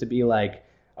conversations to be like,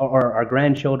 or our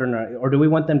grandchildren, or do we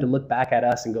want them to look back at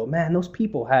us and go, man, those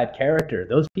people had character,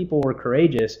 those people were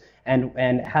courageous,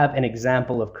 and have an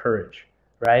example of courage,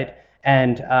 right?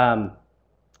 And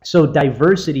so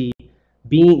diversity,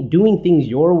 doing things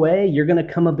your way, you're going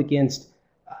to come up against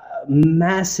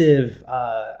massive,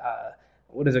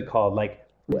 what is it called? Like,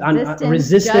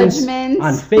 resistance judgment,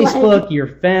 on Facebook. Your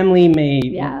family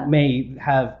may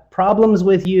have problems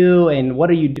with you, and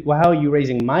how are you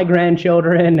raising my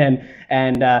grandchildren?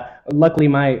 And luckily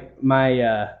my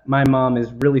mom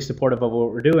is really supportive of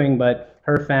what we're doing, but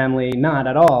her family not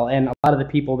at all. And a lot of the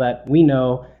people that we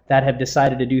know that have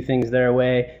decided to do things their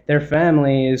way, their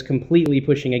family is completely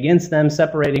pushing against them,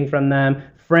 separating from them,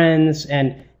 friends,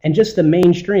 and just the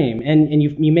mainstream. And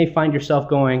you may find yourself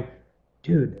going,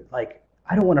 dude, like,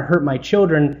 I don't want to hurt my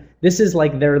children. This is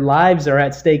like their lives are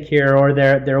at stake here, or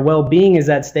their well-being is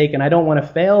at stake, and I don't want to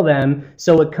fail them.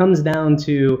 So it comes down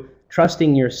to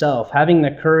trusting yourself, having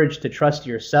the courage to trust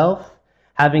yourself,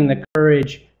 having the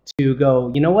courage to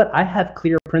go, you know what, I have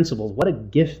clear principles. What a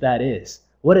gift that is.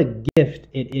 What a gift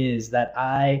it is that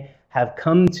I have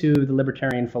come to the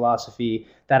libertarian philosophy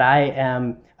that I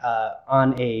am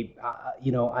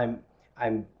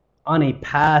I'm on a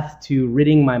path to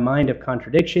ridding my mind of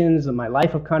contradictions and my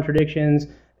life of contradictions,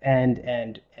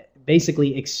 and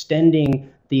basically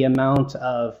extending the amount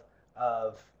of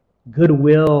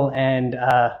goodwill and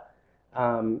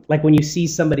like when you see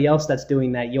somebody else that's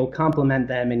doing that, you'll compliment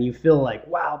them and you feel like,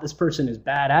 wow, this person is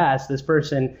badass. This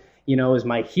person, is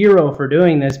my hero for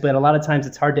doing this. But a lot of times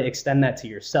it's hard to extend that to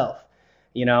yourself,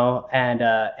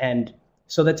 and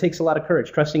so that takes a lot of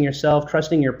courage, trusting yourself,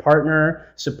 trusting your partner,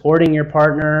 supporting your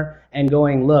partner, and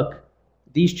going, look,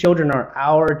 these children are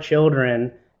our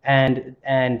children. And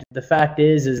the fact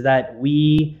is that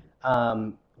we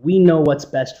know what's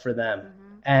best for them.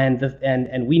 And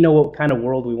we know what kind of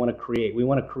world we want to create. We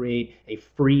want to create a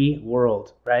free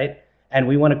world, right? And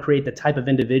we want to create the type of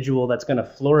individual that's going to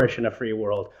flourish in a free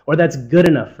world, or that's good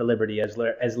enough for liberty, as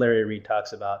Larry Reed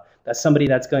talks about. That's somebody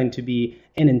that's going to be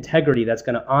in integrity, that's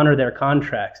going to honor their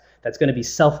contracts, that's going to be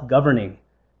self-governing.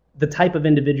 The type of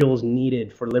individuals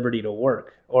needed for liberty to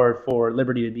work, or for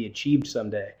liberty to be achieved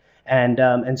someday.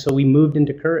 And so we moved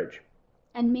into courage.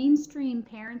 And mainstream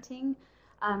parenting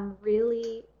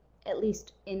really, at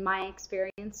least in my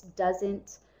experience,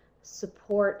 doesn't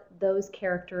support those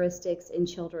characteristics in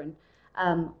children.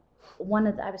 I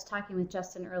was talking with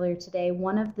Justin earlier today.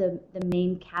 One of the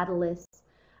main catalysts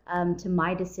to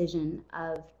my decision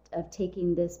of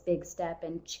taking this big step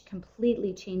and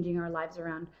completely changing our lives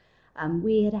around,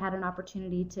 we had an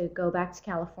opportunity to go back to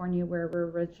California, where we're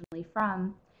originally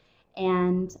from,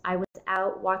 and I was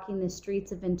out walking the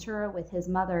streets of Ventura with his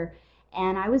mother,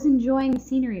 and I was enjoying the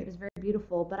scenery. It was very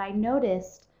beautiful, but I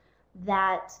noticed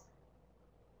that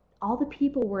all the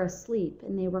people were asleep,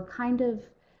 and they were kind of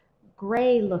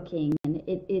gray looking, and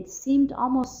it seemed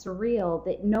almost surreal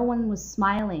that no one was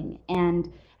smiling,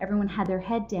 and everyone had their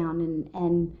head down,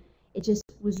 and it just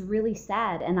was really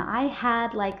sad. And I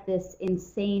had like this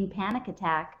insane panic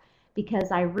attack,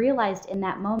 because I realized in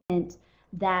that moment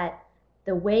that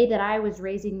the way that I was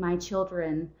raising my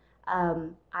children,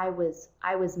 I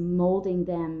was molding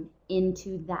them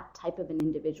into that type of an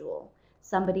individual,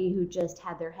 somebody who just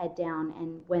had their head down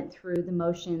and went through the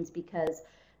motions because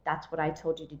that's what I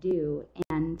told you to do.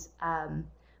 And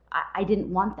I didn't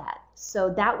want that.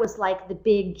 So that was like the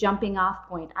big jumping off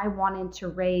point. I wanted to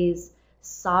raise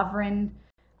sovereign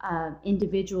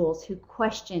individuals who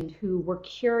questioned, who were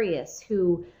curious,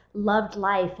 who loved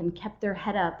life and kept their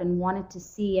head up and wanted to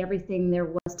see everything there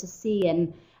was to see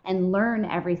and learn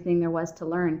everything there was to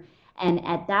learn. And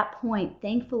at that point,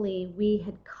 thankfully,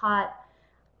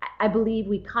 I believe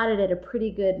we caught it at a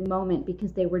pretty good moment,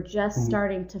 because they were just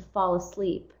starting to fall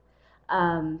asleep.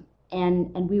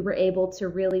 And we were able to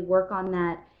really work on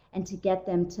that and to get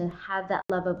them to have that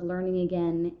love of learning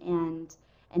again,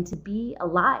 and to be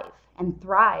alive and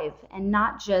thrive and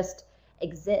not just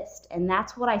exist. And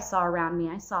that's what I saw around me.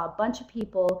 I saw a bunch of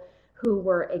people who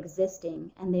were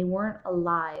existing and they weren't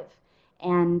alive.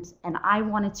 And I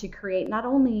wanted to create not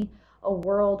only a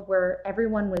world where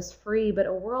everyone was free, but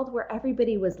a world where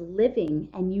everybody was living,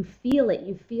 and you feel it.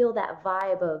 You feel that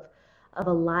vibe of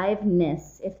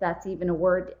aliveness, if that's even a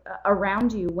word,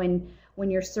 around you when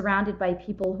you're surrounded by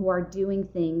people who are doing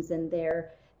things and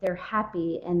they're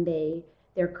happy and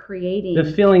they're creating.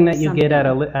 The feeling that you get at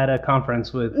a conference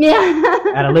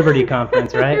at a Liberty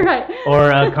conference, right? Right.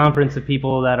 Or a conference of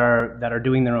people that are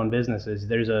doing their own businesses.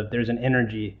 There's an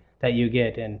energy that you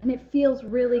get, and it feels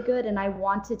really good. And I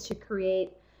wanted to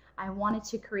create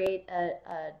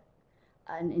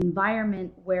an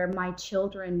environment where my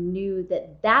children knew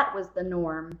that was the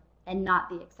norm and not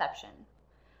the exception.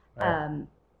 Right.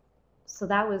 So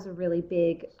that was a really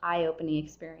big, eye-opening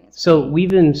experience. So we've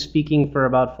been speaking for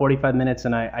about 45 minutes,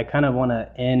 and I kind of want to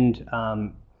end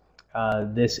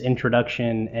this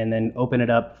introduction and then open it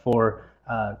up for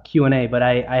Q&A. But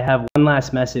I have one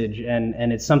last message,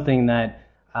 and it's something that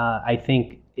I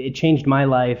think it changed my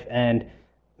life, and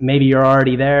maybe you're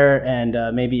already there,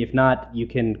 and maybe if not, you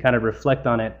can kind of reflect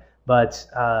on it. But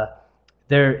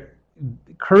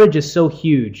courage is so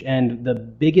huge, and the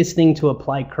biggest thing to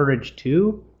apply courage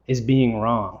to is being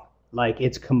wrong. Like,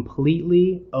 it's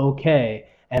completely okay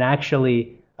and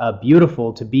actually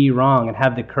beautiful to be wrong, and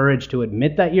have the courage to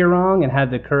admit that you're wrong, and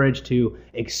have the courage to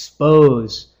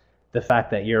expose the fact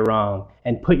that you're wrong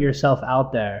and put yourself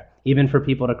out there, even for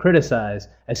people to criticize,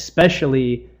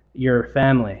 especially your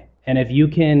family. And if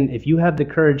you have the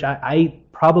courage, I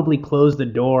probably closed the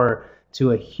door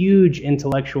to a huge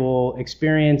intellectual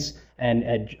experience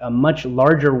and a much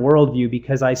larger worldview,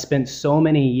 because I spent so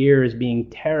many years being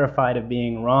terrified of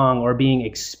being wrong or being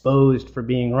exposed for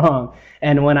being wrong.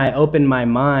 And when I opened my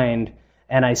mind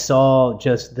and I saw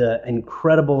just the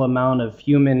incredible amount of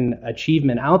human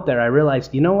achievement out there, I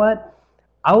realized, you know what?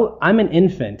 I'm an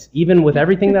infant. Even with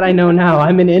everything that I know now,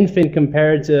 I'm an infant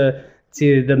compared to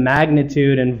the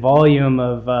magnitude and volume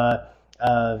of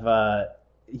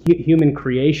human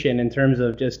creation in terms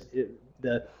of just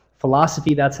the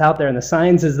philosophy that's out there and the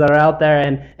sciences that are out there,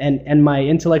 and my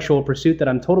intellectual pursuit that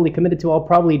I'm totally committed to. I'll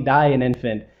probably die an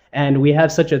infant. And we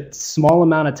have such a small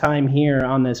amount of time here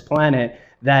on this planet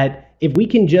that if we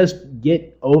can just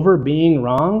get over being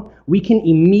wrong, we can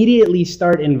immediately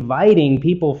start inviting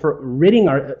people for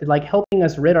helping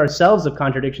us rid ourselves of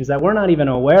contradictions that we're not even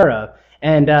aware of.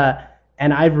 And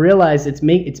I've realized it's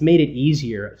made it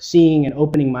easier. Seeing and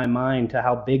opening my mind to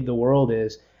how big the world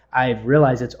is, I've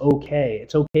realized it's okay.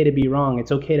 It's okay to be wrong.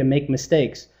 It's okay to make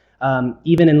mistakes.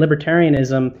 Even in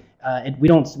libertarianism, we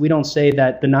don't say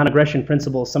that the non-aggression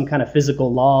principle is some kind of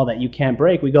physical law that you can't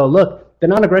break. We go, look, the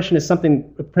non-aggression is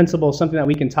something that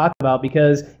we can talk about,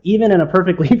 because even in a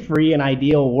perfectly free and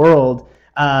ideal world,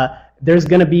 we're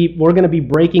going to be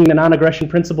breaking the non-aggression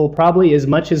principle probably as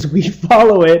much as we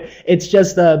follow it. It's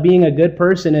just being a good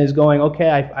person is going, okay,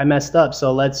 I messed up,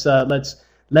 so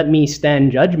let me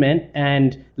stand judgment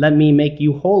and let me make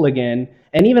you whole again.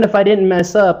 And even if I didn't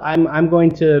mess up, I'm going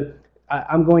to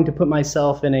put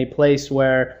myself in a place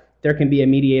where there can be a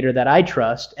mediator that I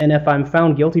trust. And if I'm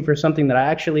found guilty for something that I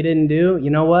actually didn't do, you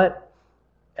know what?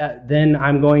 Then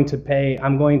I'm going to pay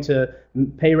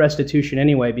restitution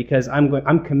anyway, because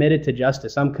I'm committed to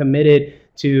justice. I'm committed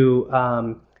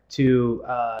to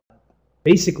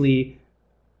basically,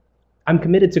 I'm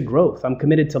committed to growth. I'm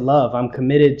committed to love. I'm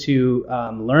committed to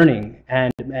learning.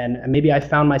 And maybe I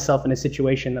found myself in a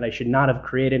situation that I should not have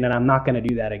created, and I'm not going to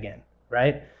do that again,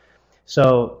 right?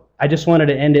 So I just wanted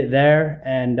to end it there,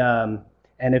 and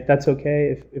if that's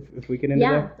okay, if we can end it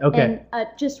there. Okay. And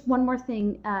just one more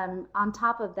thing on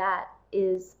top of that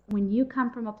is, when you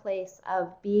come from a place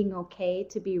of being okay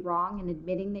to be wrong and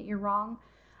admitting that you're wrong,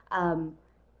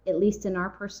 at least in our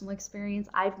personal experience,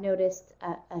 I've noticed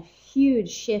a huge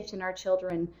shift in our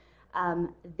children.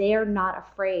 They're not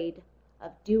afraid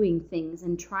of doing things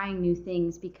and trying new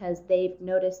things, because they've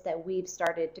noticed that we've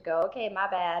started to go, okay, my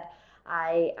bad.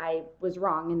 I was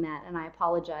wrong in that, and I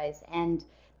apologize. And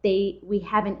we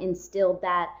haven't instilled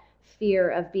that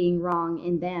fear of being wrong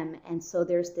in them, and so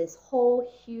there's this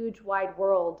whole huge wide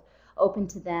world open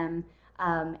to them,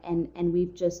 and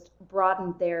we've just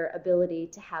broadened their ability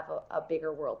to have a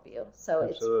bigger worldview. So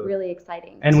Absolutely. It's really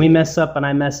exciting. And we mess up, and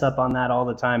I mess up on that all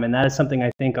the time, and that is something I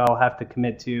think I'll have to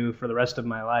commit to for the rest of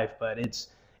my life. But it's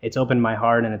opened my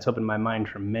heart and it's opened my mind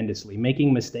tremendously.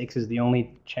 Making mistakes is the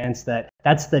only chance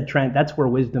that's the trend. That's where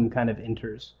wisdom kind of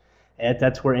enters.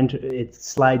 That's where it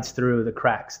slides through the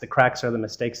cracks. The cracks are the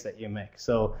mistakes that you make.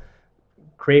 So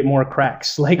create more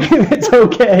cracks. Like, it's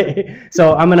okay.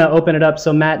 So I'm going to open it up.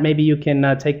 So Matt, maybe you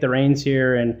can take the reins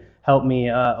here and help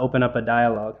me open up a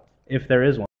dialogue, if there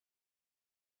is one.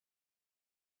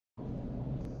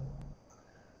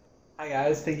 Hi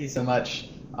guys, thank you so much.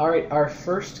 All right, our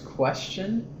first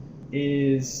question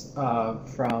is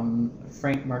from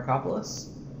Frank Markopoulos.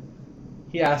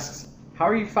 He asks, how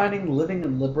are you finding living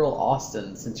in liberal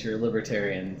Austin since you're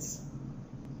libertarians?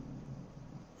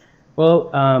 Well,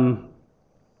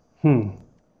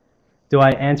 do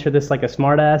I answer this like a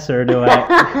smartass, or do I?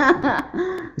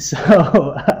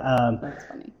 That's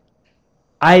funny.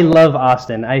 I love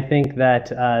Austin. I think that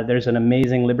there's an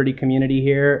amazing Liberty community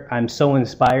here. I'm so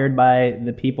inspired by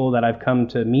the people that I've come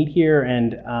to meet here,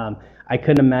 and I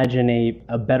couldn't imagine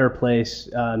a better place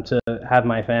to have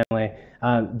my family.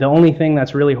 The only thing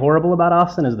that's really horrible about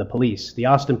Austin is the police. The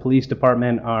Austin Police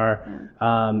Department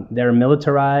they're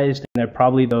militarized, and they're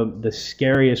probably the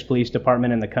scariest police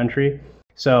department in the country.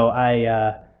 So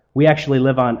we actually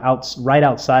live right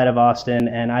outside of Austin,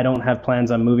 and I don't have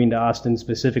plans on moving to Austin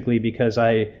specifically because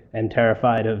I am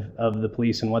terrified of the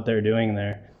police and what they're doing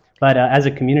there. But as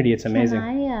a community, it's amazing.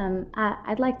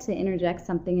 I'd like to interject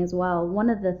something as well. One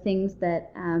of the things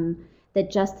that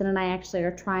Justin and I actually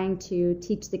are trying to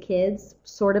teach the kids,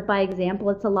 sort of by example,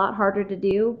 it's a lot harder to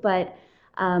do, but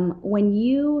when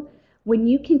you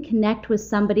can connect with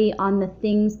somebody on the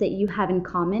things that you have in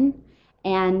common,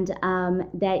 and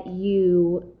that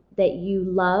you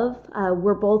love.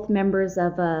 We're both members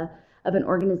of an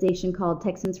organization called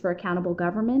Texans for Accountable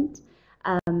Government,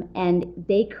 and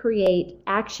they create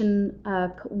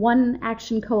one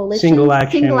action coalitions, single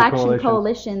action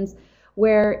coalitions,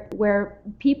 where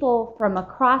people from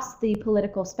across the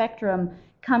political spectrum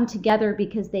come together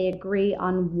because they agree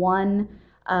on one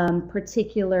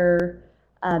particular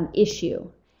issue.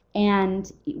 And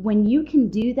when you can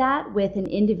do that with an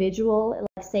individual,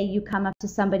 like say you come up to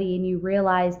somebody and you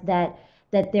realize that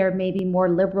that they're maybe more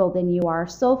liberal than you are.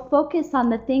 So focus on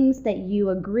the things that you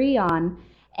agree on,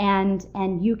 and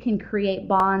you can create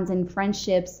bonds and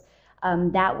friendships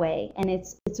that way. And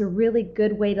it's a really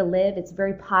good way to live. It's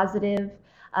very positive.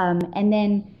 And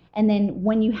then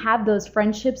when you have those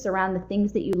friendships around the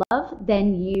things that you love,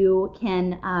 then you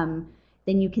can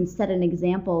set an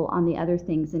example on the other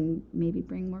things and maybe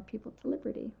bring more people to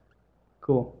Liberty.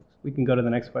 Cool. We can go to the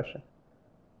next question.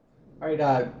 All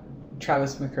right,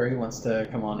 Travis McCurry wants to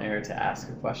come on air to ask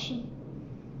a question.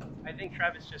 I think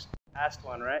Travis just asked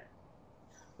one, right?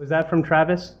 Was that from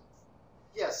Travis?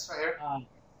 Yes, right here.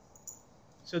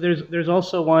 So there's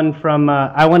also one from,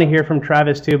 I want to hear from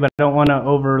Travis too, but I don't want to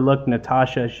overlook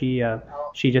Natasha. She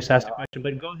just asked a question,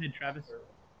 but go ahead, Travis.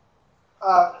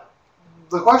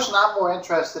 The question I'm more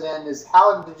interested in is,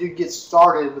 how did you get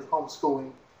started with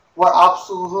homeschooling? What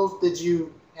obstacles did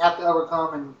you have to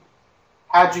overcome, and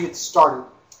how did you get started?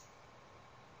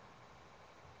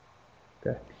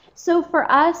 Okay. So for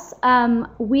us,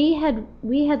 we had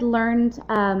learned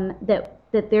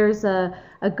that there's a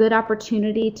good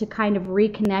opportunity to kind of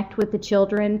reconnect with the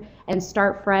children and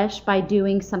start fresh by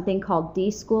doing something called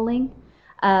deschooling,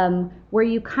 where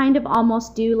you kind of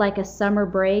almost do like a summer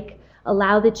break,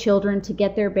 allow the children to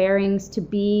get their bearings, to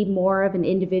be more of an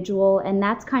individual, and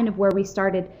that's kind of where we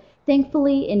started.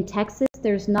 Thankfully, in Texas,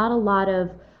 there's not a lot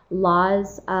of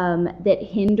laws that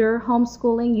hinder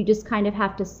homeschooling. You just kind of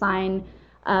have to sign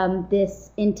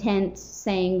this intent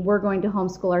saying we're going to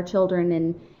homeschool our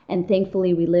children, and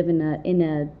thankfully we live in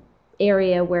a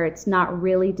area where it's not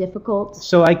really difficult.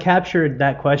 So I captured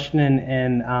that question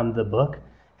in the book,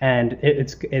 and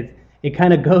it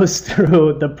kind of goes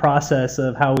through the process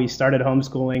of how we started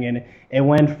homeschooling, and it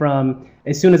went from,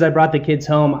 as soon as I brought the kids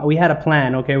home, we had a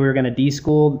plan. Okay, we were going to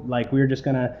deschool, like we were just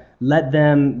going to let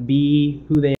them be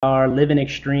who they are, live in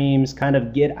extremes, kind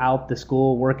of get out the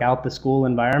school, work out the school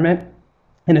environment.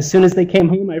 And as soon as they came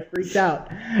home, I freaked out,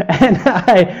 and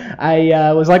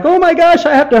I was like, oh my gosh,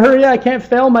 I have to hurry! I can't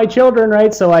fail my children,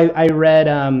 right? So I read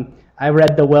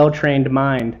The Well-Trained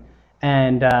Mind,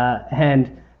 and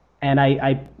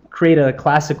I created a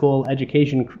classical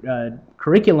education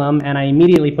curriculum, and I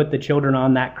immediately put the children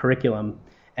on that curriculum,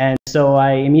 and so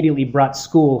I immediately brought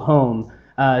school home.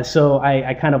 So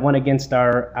I kind of went against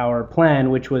our plan,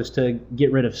 which was to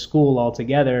get rid of school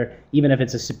altogether. Even if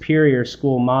it's a superior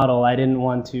school model, I didn't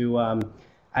want to,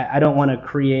 I don't want to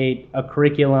create a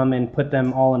curriculum and put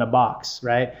them all in a box,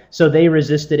 right? So they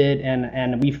resisted it,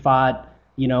 and we fought,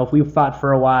 if we fought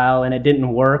for a while and it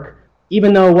didn't work,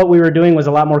 even though what we were doing was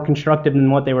a lot more constructive than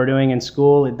what they were doing in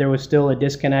school, there was still a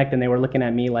disconnect, and they were looking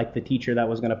at me like the teacher that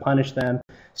was going to punish them.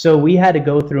 So we had to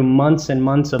go through months and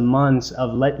months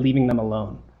of leaving them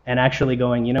alone, and actually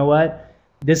going, you know what,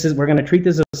 we're going to treat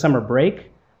this as a summer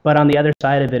break, but on the other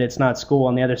side of it, it's not school.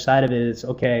 On the other side of it is,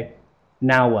 okay,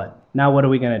 now what? Now what are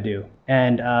we going to do?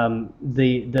 And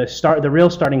the real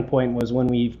starting point was when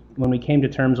we came to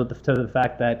terms with the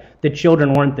fact that the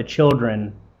children weren't the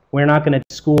children. We're not going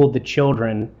to school the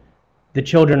children. The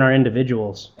children are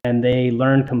individuals, and they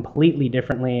learn completely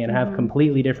differently and have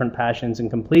completely different passions and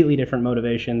completely different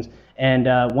motivations. And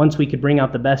once we could bring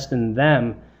out the best in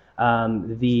them,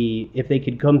 if they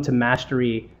could come to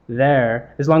mastery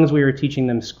there, as long as we were teaching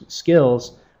them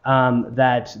skills,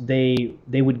 that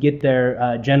they would get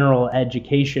their general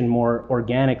education more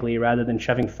organically rather than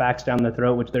shoving facts down their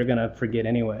throat, which they're going to forget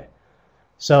anyway.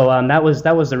 So that was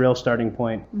the real starting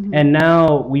point. And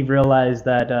now we've realized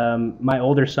that my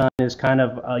older son is kind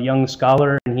of a young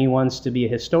scholar, and he wants to be a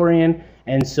historian,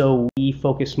 and so we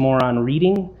focus more on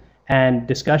reading and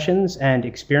discussions and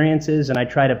experiences, and I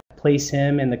try to place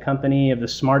him in the company of the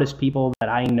smartest people that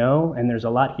I know, and there's a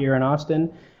lot here in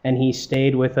Austin, and he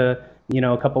stayed with a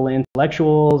couple of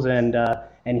intellectuals, and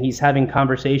he's having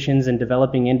conversations and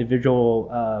developing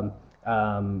individual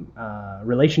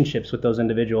relationships with those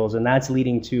individuals, and that's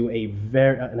leading to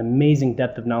an amazing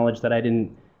depth of knowledge that I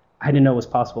didn't know was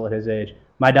possible at his age.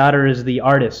 My daughter is the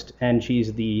artist, and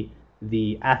she's the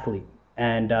athlete,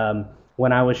 and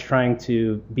when I was trying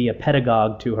to be a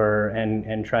pedagogue to her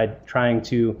and trying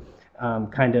to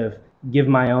kind of give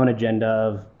my own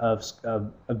agenda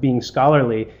of being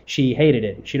scholarly, she hated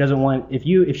it. She doesn't want,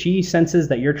 if she senses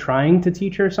that you're trying to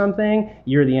teach her something,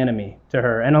 you're the enemy to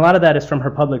her. And a lot of that is from her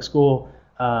public school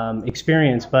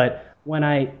experience. But when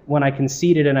I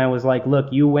conceded and I was like,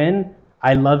 look, you win,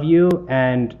 I love you,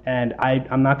 and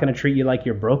I'm not going to treat you like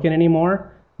you're broken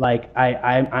anymore. Like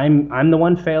I'm the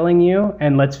one failing you,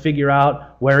 and let's figure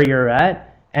out where you're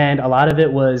at. And a lot of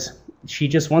it was, she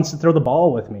just wants to throw the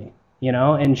ball with me. you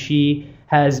know, and she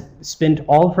has spent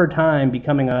all of her time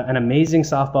becoming an amazing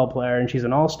softball player, and she's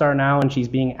an all-star now, and she's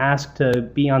being asked to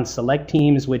be on select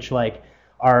teams, which like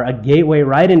are a gateway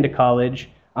right into college,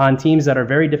 on teams that are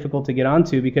very difficult to get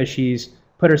onto because she's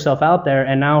put herself out there,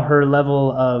 and now her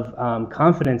level of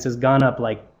confidence has gone up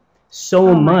like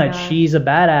so much. She's a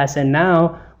badass, and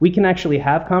now we can actually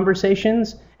have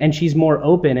conversations, and she's more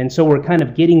open, and so we're kind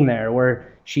of getting there where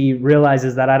she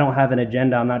realizes that I don't have an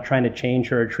agenda. I'm not trying to change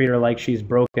her or treat her like she's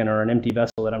broken or an empty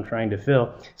vessel that I'm trying to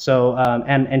fill. So,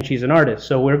 and she's an artist.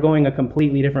 So we're going a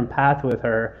completely different path with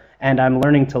her, and I'm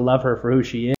learning to love her for who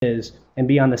she is and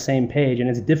be on the same page. And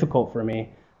it's difficult for me,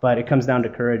 but it comes down to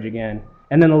courage again.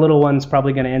 And then the little one's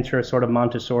probably going to enter a sort of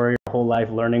Montessori whole life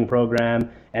learning program,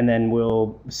 and then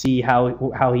we'll see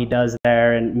how he does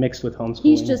there and mixed with homeschooling.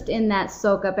 He's just in that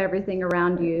soak up everything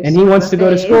around you. And he wants to go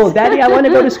to school. Daddy, I want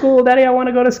to go to school. Daddy, I want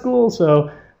to go to school. So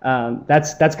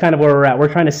that's kind of where we're at.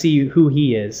 We're trying to see who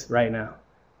he is right now.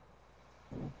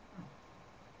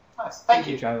 Nice. Thank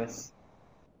you, Travis.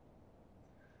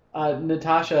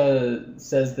 Natasha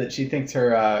says that she thinks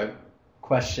her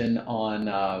question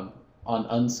on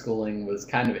unschooling was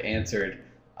kind of answered.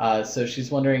 So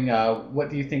she's wondering, what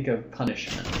do you think of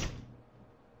punishment?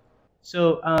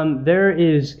 So there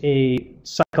is a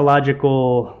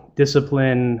psychological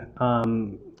discipline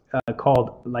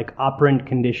called like operant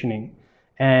conditioning,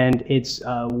 and it's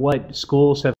what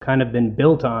schools have kind of been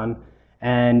built on,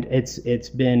 and it's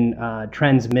been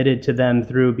transmitted to them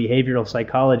through behavioral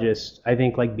psychologists. I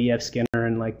think like B.F. Skinner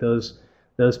and like those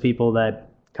people that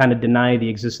kind of deny the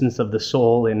existence of the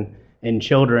soul in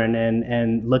children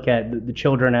and look at the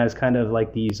children as kind of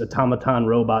like these automaton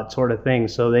robot sort of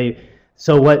things.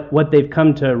 So what they've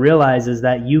come to realize is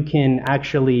that you can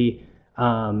actually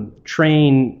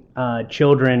train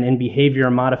children in behavior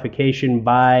modification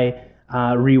by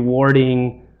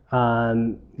rewarding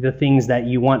the things that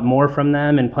you want more from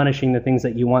them and punishing the things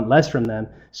that you want less from them.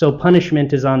 So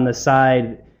punishment is on the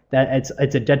side that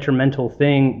it's a detrimental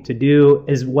thing to do,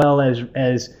 as well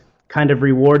as kind of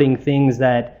rewarding things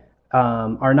that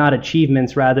are not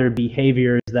achievements, rather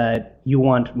behaviors that you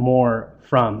want more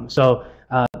from. So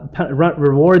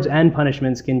rewards and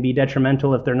punishments can be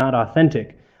detrimental if they're not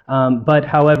authentic. But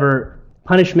however,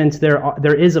 punishments,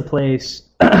 there is a place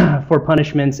for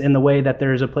punishments in the way that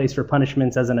there is a place for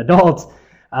punishments as an adult.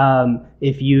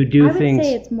 If you do things... I would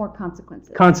say it's more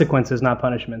consequences. Consequences, not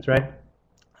punishments, right?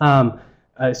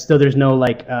 So there's no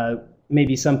like...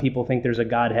 maybe some people think there's a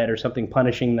godhead or something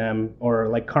punishing them, or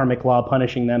like karmic law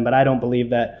punishing them, but I don't believe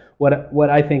that. What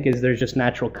I think is there's just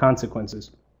natural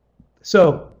consequences.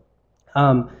 So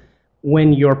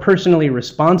when you're personally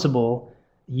responsible,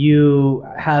 you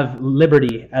have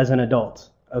liberty as an adult.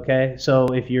 Okay, so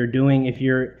if you're doing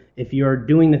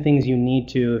the things you need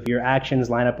to, if your actions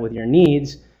line up with your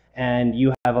needs, and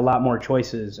you have a lot more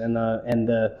choices, and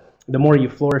the more you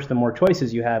flourish, the more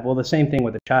choices you have. Well, the same thing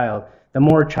with a child. The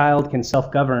more a child can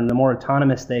self-govern, the more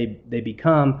autonomous they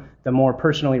become, the more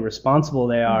personally responsible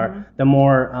they are, the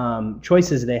more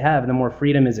choices they have, the more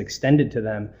freedom is extended to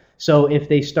them. So if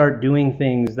they start doing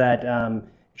things that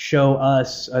show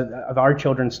us, of our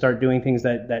children start doing things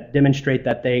that demonstrate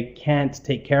that they can't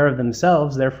take care of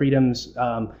themselves, their freedoms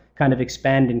kind of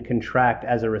expand and contract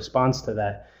as a response to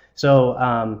that. So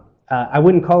I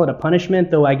wouldn't call it a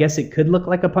punishment, though I guess it could look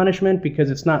like a punishment,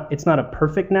 because it's not a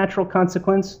perfect natural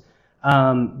consequence.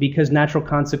 Because natural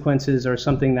consequences are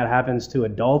something that happens to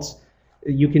adults.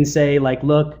 You can say like,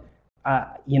 look,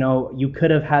 you could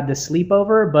have had this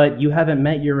sleepover, but you haven't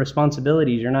met your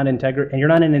responsibilities. You're not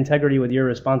in integrity with your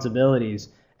responsibilities,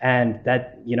 and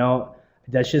that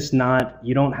that's just not.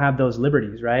 You don't have those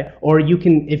liberties, right? Or you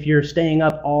can, if you're staying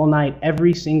up all night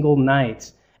every single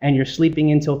night, and you're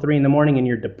sleeping until 3 a.m. and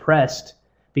you're depressed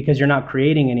because you're not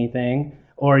creating anything,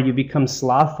 or you become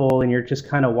slothful and you're just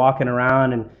kind of walking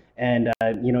around and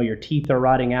your teeth are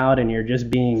rotting out and you're just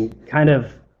being kind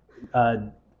of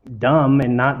dumb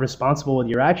and not responsible with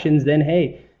your actions, then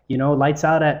hey, lights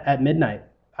out at midnight.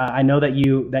 I know that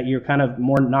you're kind of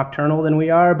more nocturnal than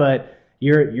we are, but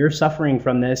you're suffering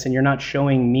from this, and you're not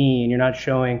showing me and you're not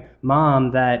showing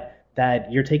mom that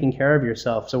you're taking care of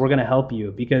yourself. So we're going to help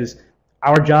you, because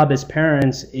our job as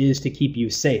parents is to keep you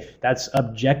safe. That's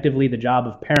objectively the job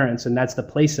of parents, and that's the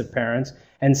place of parents.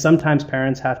 And sometimes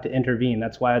parents have to intervene.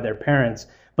 That's why they're parents.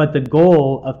 But the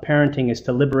goal of parenting is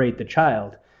to liberate the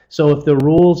child. So if the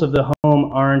rules of the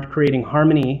home aren't creating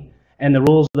harmony, and the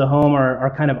rules of the home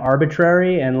are kind of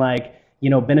arbitrary and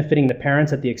benefiting the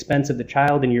parents at the expense of the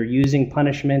child, and you're using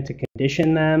punishment to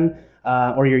condition them,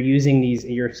 or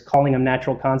you're calling them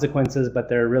natural consequences, but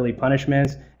they're really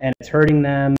punishments, and it's hurting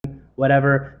them,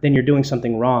 whatever, then you're doing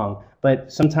something wrong.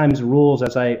 But sometimes rules,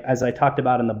 as I talked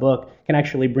about in the book, can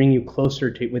actually bring you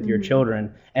closer to with your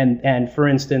children. And for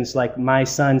instance, like my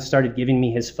son started giving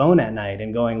me his phone at night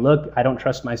and going, look, I don't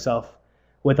trust myself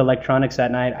with electronics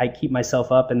at night. I keep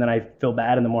myself up and then I feel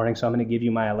bad in the morning, so I'm going to give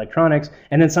you my electronics.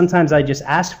 And then sometimes I just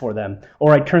ask for them,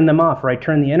 or I turn them off, or I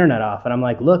turn the internet off. And I'm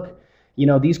like, look, you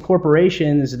know, these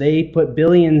corporations, they put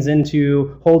billions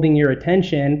into holding your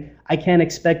attention. I can't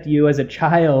expect you as a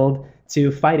child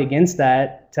to fight against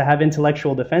that, to have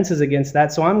intellectual defenses against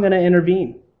that. So I'm going to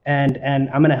intervene and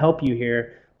I'm going to help you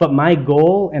here. But my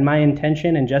goal and my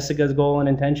intention and Jessica's goal and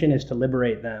intention is to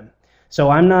liberate them. So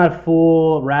I'm not a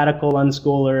full radical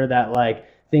unschooler that like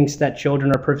thinks that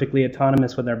children are perfectly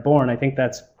autonomous when they're born. I think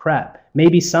that's crap.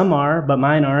 Maybe some are, but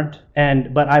mine aren't.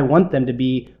 But I want them to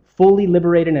be fully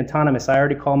liberated and autonomous. I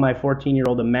already call my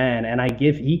 14-year-old a man, and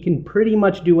he can pretty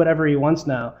much do whatever he wants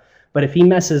now. But if he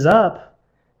messes up,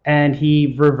 and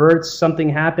he reverts, something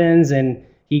happens, and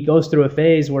he goes through a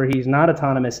phase where he's not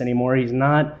autonomous anymore, he's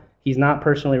not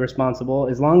personally responsible,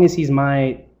 as long as he's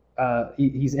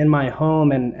in my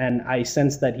home and I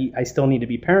sense that I still need to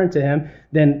be parent to him,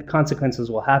 then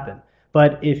consequences will happen.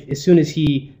 But if as soon as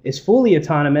he is fully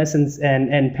autonomous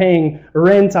and paying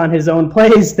rent on his own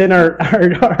place, then our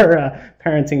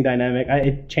parenting dynamic,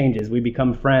 it changes. We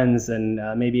become friends and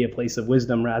maybe a place of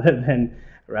wisdom rather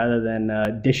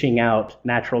than dishing out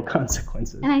natural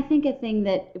consequences. And I think a thing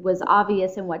that was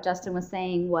obvious in what Justin was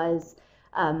saying was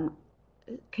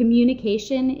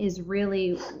communication is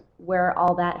really where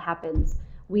all that happens.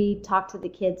 We talk to the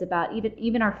kids about,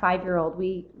 even our 5-year-old,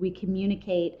 we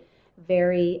communicate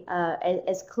very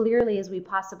as clearly as we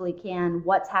possibly can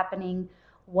what's happening,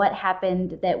 what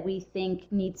happened that we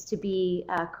think needs to be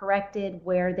corrected,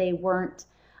 where they weren't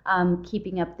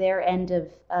keeping up their end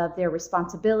of their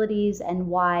responsibilities, and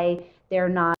why they're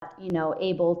not,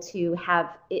 able to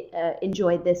have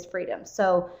enjoyed this freedom.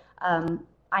 So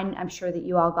I'm sure that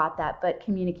you all got that, but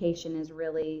communication is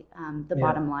really the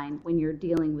bottom line when you're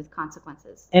dealing with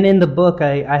consequences. And in the book,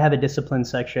 I have a discipline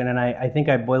section, and I think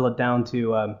I boil it down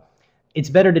to it's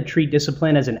better to treat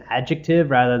discipline as an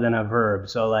adjective rather than a verb.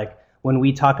 So like, when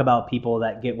we talk about people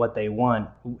that get what they want,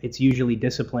 it's usually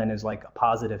discipline is like a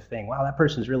positive thing. Wow, that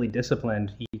person's really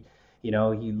disciplined. He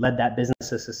led that business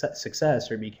to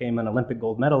success, or became an Olympic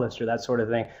gold medalist, or that sort of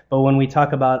thing. But when we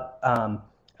talk about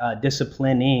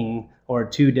disciplining or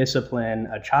to discipline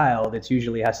a child, it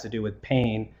usually has to do with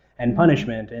pain and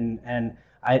punishment. And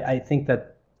I think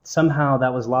that somehow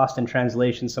that was lost in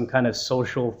translation, some kind of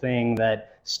social thing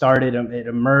that started, it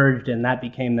emerged, and that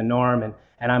became the norm.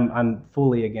 And I'm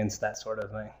fully against that sort of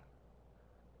thing.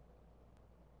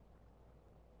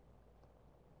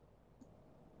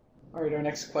 All right, our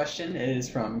next question is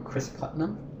from Chris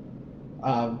Putnam.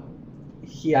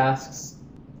 He asks,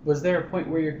 was there a point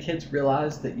where your kids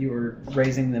realized that you were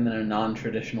raising them in a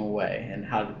non-traditional way, and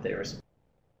how did they respond?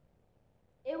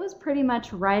 It was pretty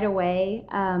much right away.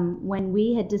 When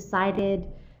we had decided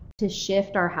to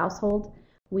shift our household,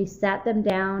 we sat them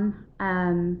down,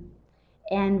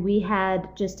 and we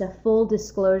had just a full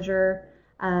disclosure.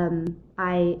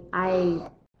 I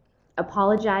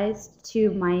apologized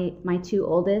to my two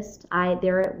oldest.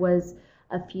 There was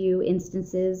a few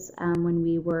instances when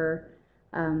we were,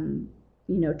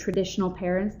 traditional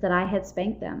parents, that I had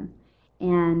spanked them,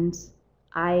 and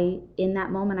in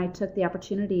that moment, I took the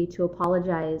opportunity to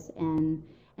apologize and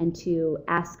to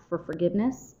ask for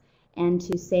forgiveness, and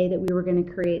to say that we were going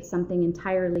to create something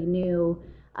entirely new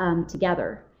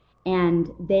together. And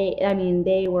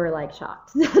they were like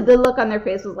shocked. The look on their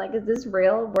face was like, is this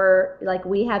real?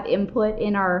 We have input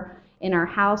in our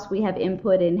house. We have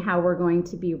input in how we're going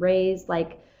to be raised.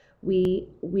 Like we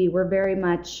were very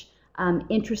much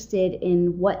interested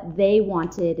in what they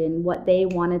wanted and what they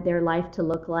wanted their life to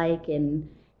look like. And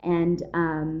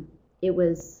it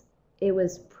was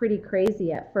pretty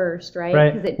crazy at first,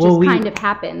 right? Because it just kind of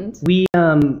happened.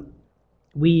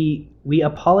 We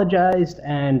apologized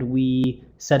and we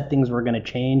said things were going to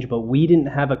change, but we didn't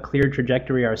have a clear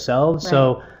trajectory ourselves. Right.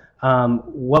 So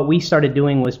what we started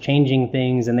doing was changing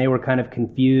things, and they were kind of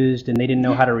confused, and they didn't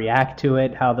know how to react to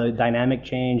it, how the dynamic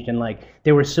changed, and like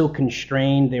they were so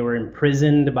constrained, they were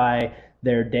imprisoned by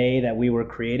their day that we were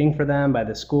creating for them, by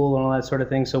the school and all that sort of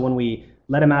thing. So when we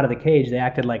let them out of the cage, they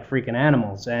acted like freaking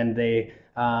animals, and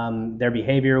their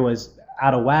behavior was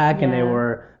out of whack, and they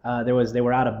were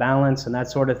out of balance and that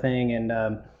sort of thing,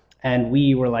 and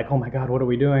we were like, oh my God, what are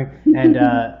we doing?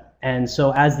 And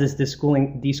so as this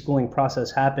deschooling process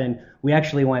happened, we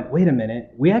actually went, wait a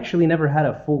minute, we actually never had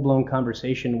a full-blown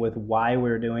conversation with why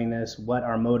we're doing this, what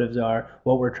our motives are,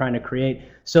 what we're trying to create.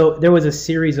 So there was a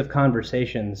series of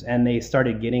conversations, and they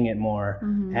started getting it more.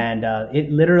 And I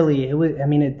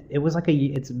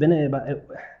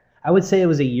would say it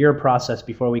was a year process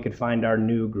before we could find our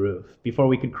new groove, before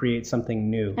we could create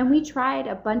something new. And we tried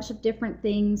a bunch of different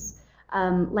things.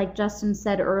 Like Justin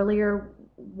said earlier,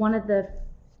 one of the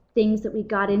things that we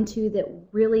got into that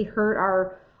really hurt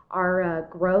our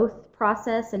growth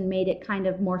process and made it kind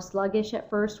of more sluggish at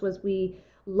first was we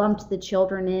lumped the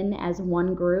children in as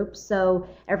one group. So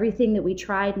everything that we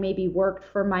tried maybe worked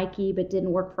for Mikey but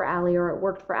didn't work for Allie, or it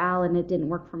worked for Al and it didn't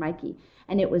work for Mikey.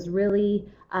 And it was really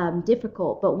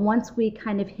difficult. But once we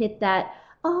kind of hit that,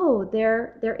 oh,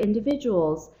 they're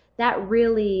individuals, that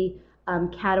really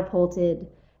catapulted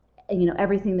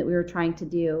everything that we were trying to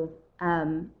do.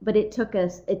 But it took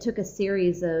a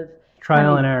series of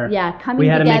trial and error. Yeah, coming we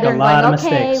had together to make a lot going, of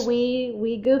mistakes. Okay,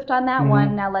 we goofed on that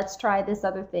one. Now let's try this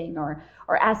other thing, or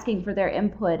asking for their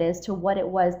input as to what it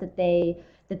was that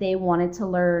they wanted to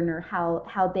learn, or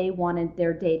how they wanted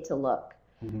their day to look.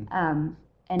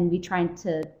 And we trying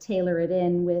to tailor it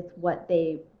in with what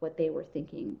they were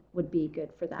thinking would be good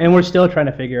for them. And we're still trying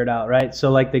to figure it out, right?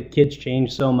 So like the kids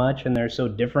change so much and they're so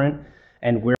different,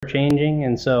 and we're changing,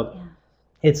 and so. Yeah.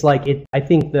 It's like I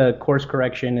think the course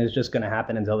correction is just going to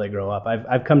happen until they grow up.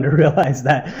 I've come to realize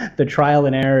that the trial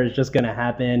and error is just going to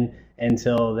happen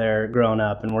until they're grown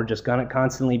up, and we're just going to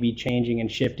constantly be changing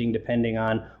and shifting depending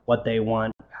on what they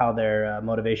want, how their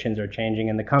motivations are changing,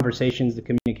 and the conversations, the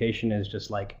communication is just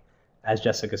like, as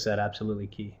Jessica said, absolutely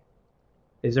key.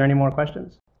 Is there any more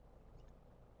questions?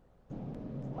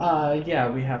 Yeah,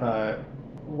 we have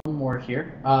one more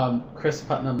here. Chris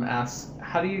Putnam asks,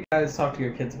 how do you guys talk to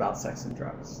your kids about sex and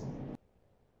drugs?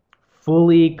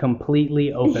 Fully,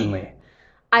 completely, openly.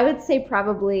 I would say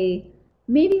probably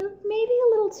maybe a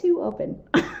little too open.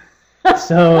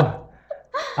 So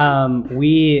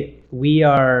we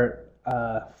are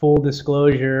full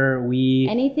disclosure.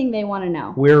 Anything they want to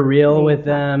know. We're real with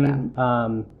them.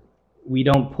 We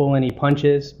don't pull any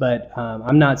punches, but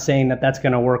I'm not saying that that's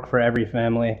going to work for every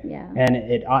family. Yeah. And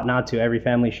it ought not to. Every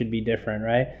family should be different,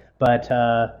 right? But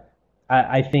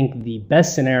I think the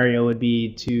best scenario would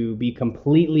be to be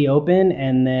completely open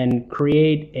and then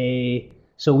create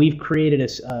so we've created a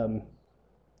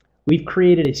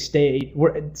state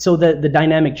where, so the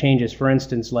dynamic changes. For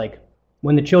instance, like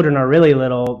when the children are really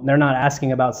little, they're not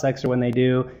asking about sex, or when they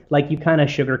do, like you kind of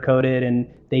sugarcoat it and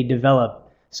they develop.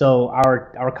 So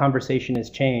our conversation has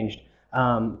changed.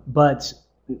 But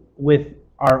with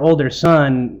our older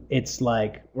son, it's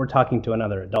like we're talking to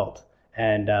another adult,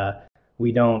 and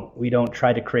we don't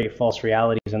try to create false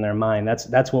realities in their mind.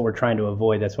 That's what we're trying to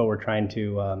avoid. That's what we're trying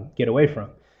to get away from.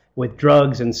 With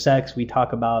drugs and sex, we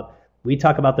talk about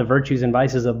the virtues and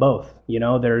vices of both.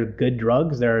 There are good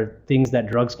drugs. There are things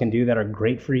that drugs can do that are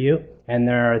great for you, and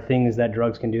there are things that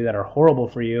drugs can do that are horrible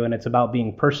for you. And it's about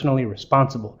being personally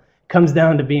responsible. Comes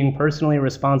down to being personally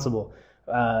responsible.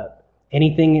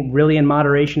 Anything really in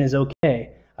moderation is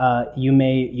okay. You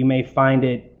may find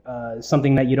it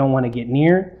something that you don't want to get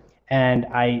near, and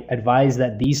I advise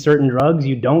that these certain drugs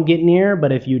you don't get near.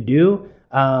 But if you do,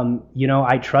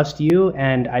 I trust you,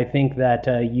 and I think that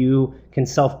you can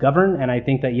self-govern, and I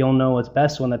think that you'll know what's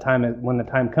best when the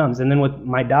time comes. And then with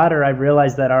my daughter, I've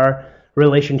realized that our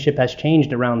relationship has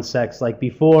changed around sex. Like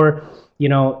before,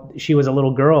 she was a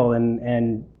little girl,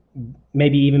 and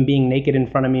maybe even being naked in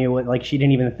front of me, like she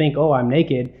didn't even think, oh, I'm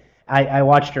naked. I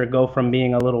watched her go from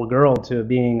being a little girl to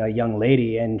being a young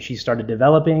lady, and she started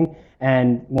developing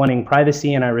and wanting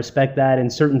privacy, and I respect that.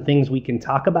 And certain things we can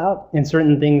talk about, and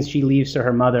certain things she leaves to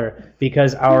her mother,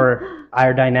 because our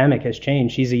dynamic has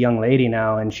changed. She's a young lady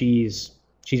now, and she's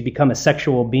become a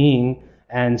sexual being,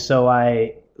 and so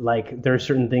there are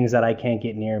certain things that I can't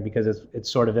get near because it's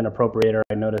sort of inappropriate, or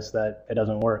I notice that it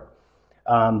doesn't work.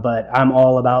 But I'm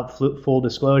all about full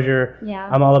disclosure. Yeah.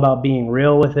 I'm all about being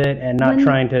real with it and not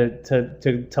trying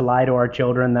to lie to our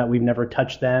children that we've never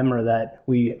touched them, or that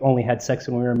we only had sex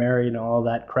when we were married, and all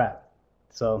that crap.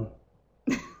 So.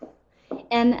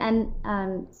 And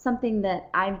something that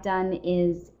I've done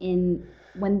is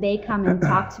when they come and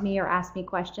talk to me or ask me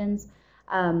questions,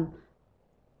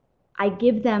 I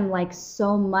give them like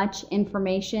so much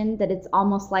information that it's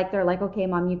almost like they're like, okay,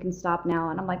 Mom, you can stop now.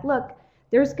 And I'm like, look,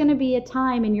 there's going to be a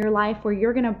time in your life where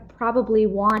you're going to probably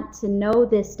want to know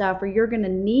this stuff, or you're going to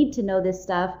need to know this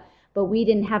stuff, but we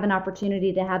didn't have an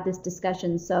opportunity to have this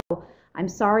discussion. So I'm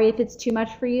sorry if it's too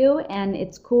much for you, and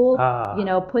it's cool.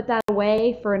 Put that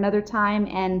away for another time,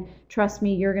 and trust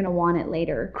me, you're going to want it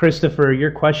later. Christopher,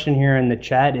 your question here in the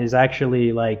chat is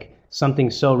actually like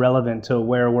something so relevant to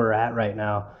where we're at right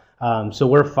now. So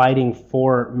we're fighting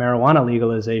for marijuana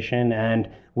legalization, and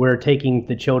we're taking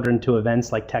the children to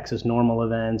events like Texas Normal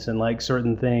events and like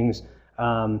certain things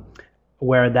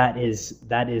where that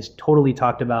is totally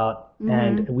talked about. Mm-hmm.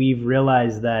 And we've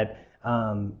realized that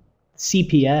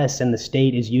CPS and the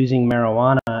state is using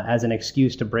marijuana as an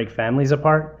excuse to break families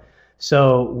apart.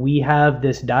 So we have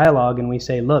this dialogue and we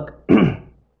say, look,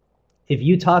 if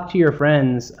you talk to your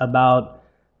friends about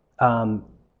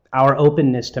our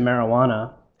openness to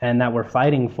marijuana and that we're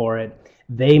fighting for it,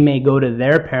 they may go to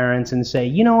their parents and say,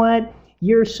 you know what,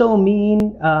 you're so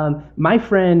mean. My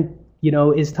friend,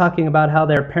 is talking about how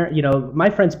their parent, my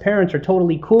friend's parents are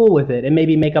totally cool with it, and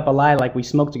maybe make up a lie like we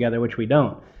smoke together, which we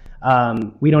don't.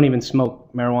 We don't even smoke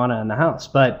marijuana in the house,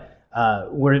 but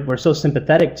we're so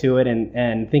sympathetic to it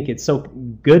and think it's so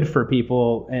good for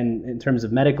people in terms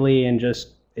of medically, and just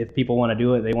if people want to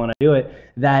do it, they want to do it,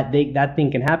 that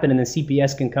thing can happen, and the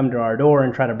CPS can come to our door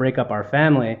and try to break up our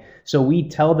family. So we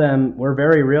tell them we're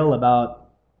very real about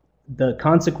the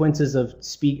consequences of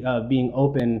being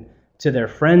open to their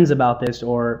friends about this,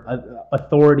 or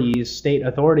state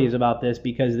authorities about this,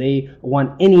 because they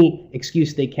want any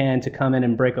excuse they can to come in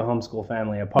and break a homeschool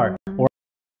family apart, or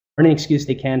any excuse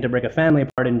they can to break a family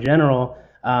apart in general.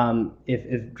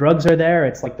 If drugs are there,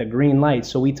 it's like the green light.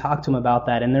 So we talk to them about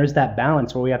that, and there's that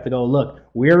balance where we have to go, look,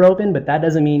 we're open, but that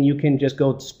doesn't mean you can just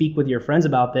go speak with your friends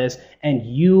about this, and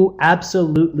you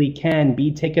absolutely can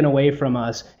be taken away from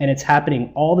us, and it's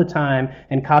happening all the time,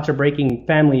 and cops are breaking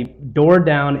family door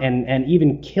down and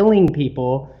even killing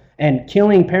people and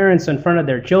killing parents in front of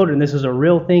their children. This is a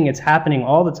real thing. It's happening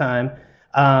all the time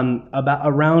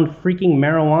around freaking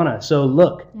marijuana. So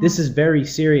look, This is very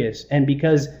serious, and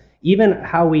because even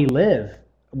how we live,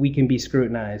 we can be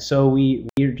scrutinized. So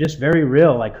we're just very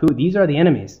real, like these are the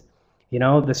enemies.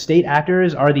 The state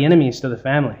actors are the enemies to the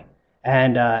family.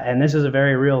 And this is a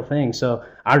very real thing. So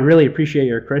I really appreciate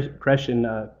your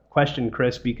question,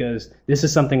 Chris, because this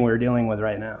is something we're dealing with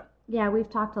right now. Yeah,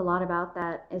 we've talked a lot about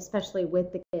that, especially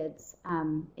with the kids.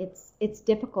 It's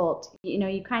difficult.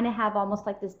 You kind of have almost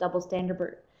like this double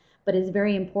standard, but it's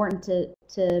very important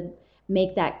to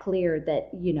make that clear that,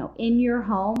 in your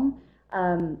home,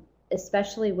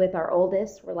 especially with our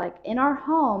oldest, we're like, in our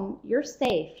home, you're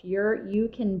safe. You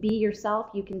can be yourself.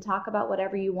 You can talk about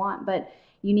whatever you want, but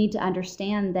you need to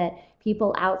understand that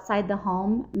people outside the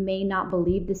home may not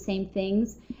believe the same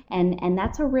things, and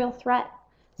that's a real threat.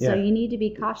 So you need to be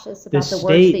cautious about the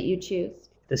words that you choose.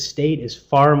 The state is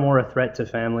far more a threat to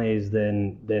families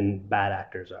than bad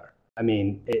actors are. I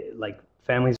mean,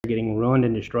 families are getting ruined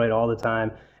and destroyed all the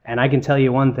time. And I can tell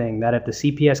you one thing, that if the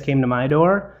CPS came to my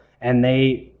door and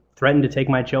they threatened to take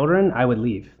my children, I would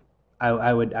leave.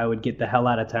 I would get the hell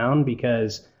out of town,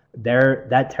 because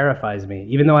that terrifies me.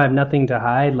 Even though I have nothing to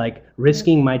hide, like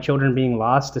risking my children being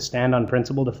lost to stand on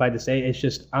principle to fight the state, it's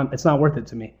just, it's not worth it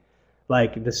to me.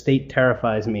 Like, the state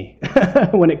terrifies me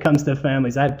when it comes to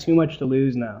families. I have too much to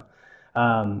lose now.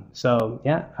 So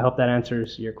yeah, I hope that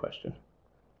answers your question.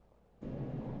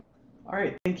 All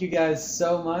right, thank you guys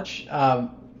so much.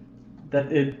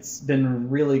 That it's been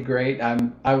really great.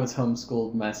 I was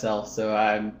homeschooled myself, so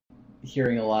I'm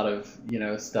hearing a lot of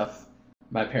stuff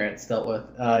my parents dealt with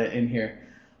in here.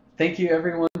 Thank you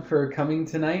everyone for coming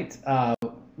tonight.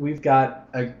 We've got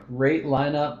a great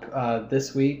lineup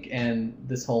this week and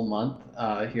this whole month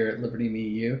here at Liberty.me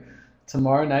U.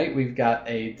 Tomorrow night we've got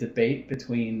a debate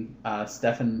between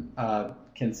Stefan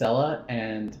Kinsella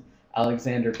and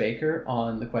Alexander Baker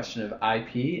on the question of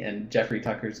IP, and Jeffrey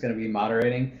Tucker is going to be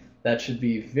moderating. That should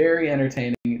be very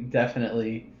entertaining.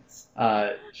 Definitely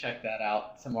check that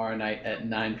out tomorrow night at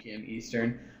 9 p.m.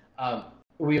 Eastern.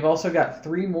 We've also got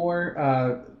three more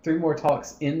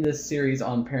talks in this series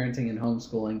on parenting and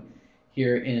homeschooling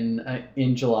here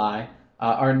in July.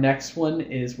 Our next one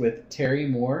is with Terry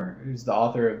Moore, who's the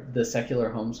author of The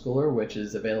Secular Homeschooler, which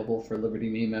is available for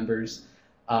Liberty.me members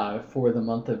for the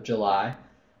month of July.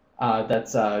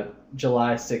 That's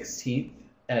July 16th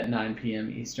at 9 p.m.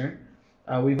 Eastern.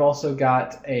 We've also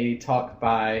got a talk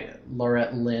by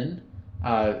Laurette Lynn,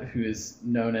 who is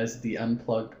known as the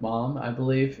Unplugged Mom, I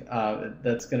believe.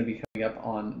 That's going to be coming up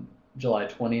on July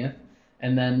 20th.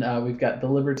 And then we've got the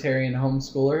Libertarian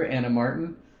Homeschooler, Anna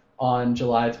Martin, on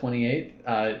July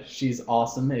 28th. She's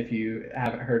awesome. If you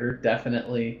haven't heard her,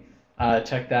 definitely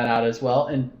check that out as well.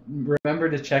 And remember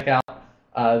to check out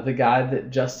the guide that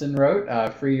Justin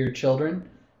wrote, Free Your Children.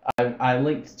 I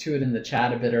linked to it in the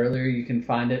chat a bit earlier. You can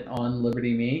find it on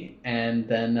Liberty.me. And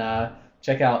then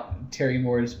check out Terry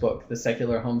Moore's book, The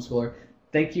Secular Homeschooler.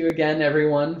 Thank you again,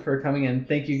 everyone, for coming in.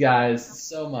 Thank you guys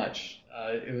so much.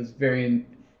 It was very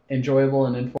enjoyable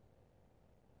and informative.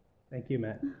 Thank you,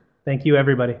 Matt. Thank you,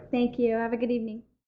 everybody. Thank you. Have a good evening.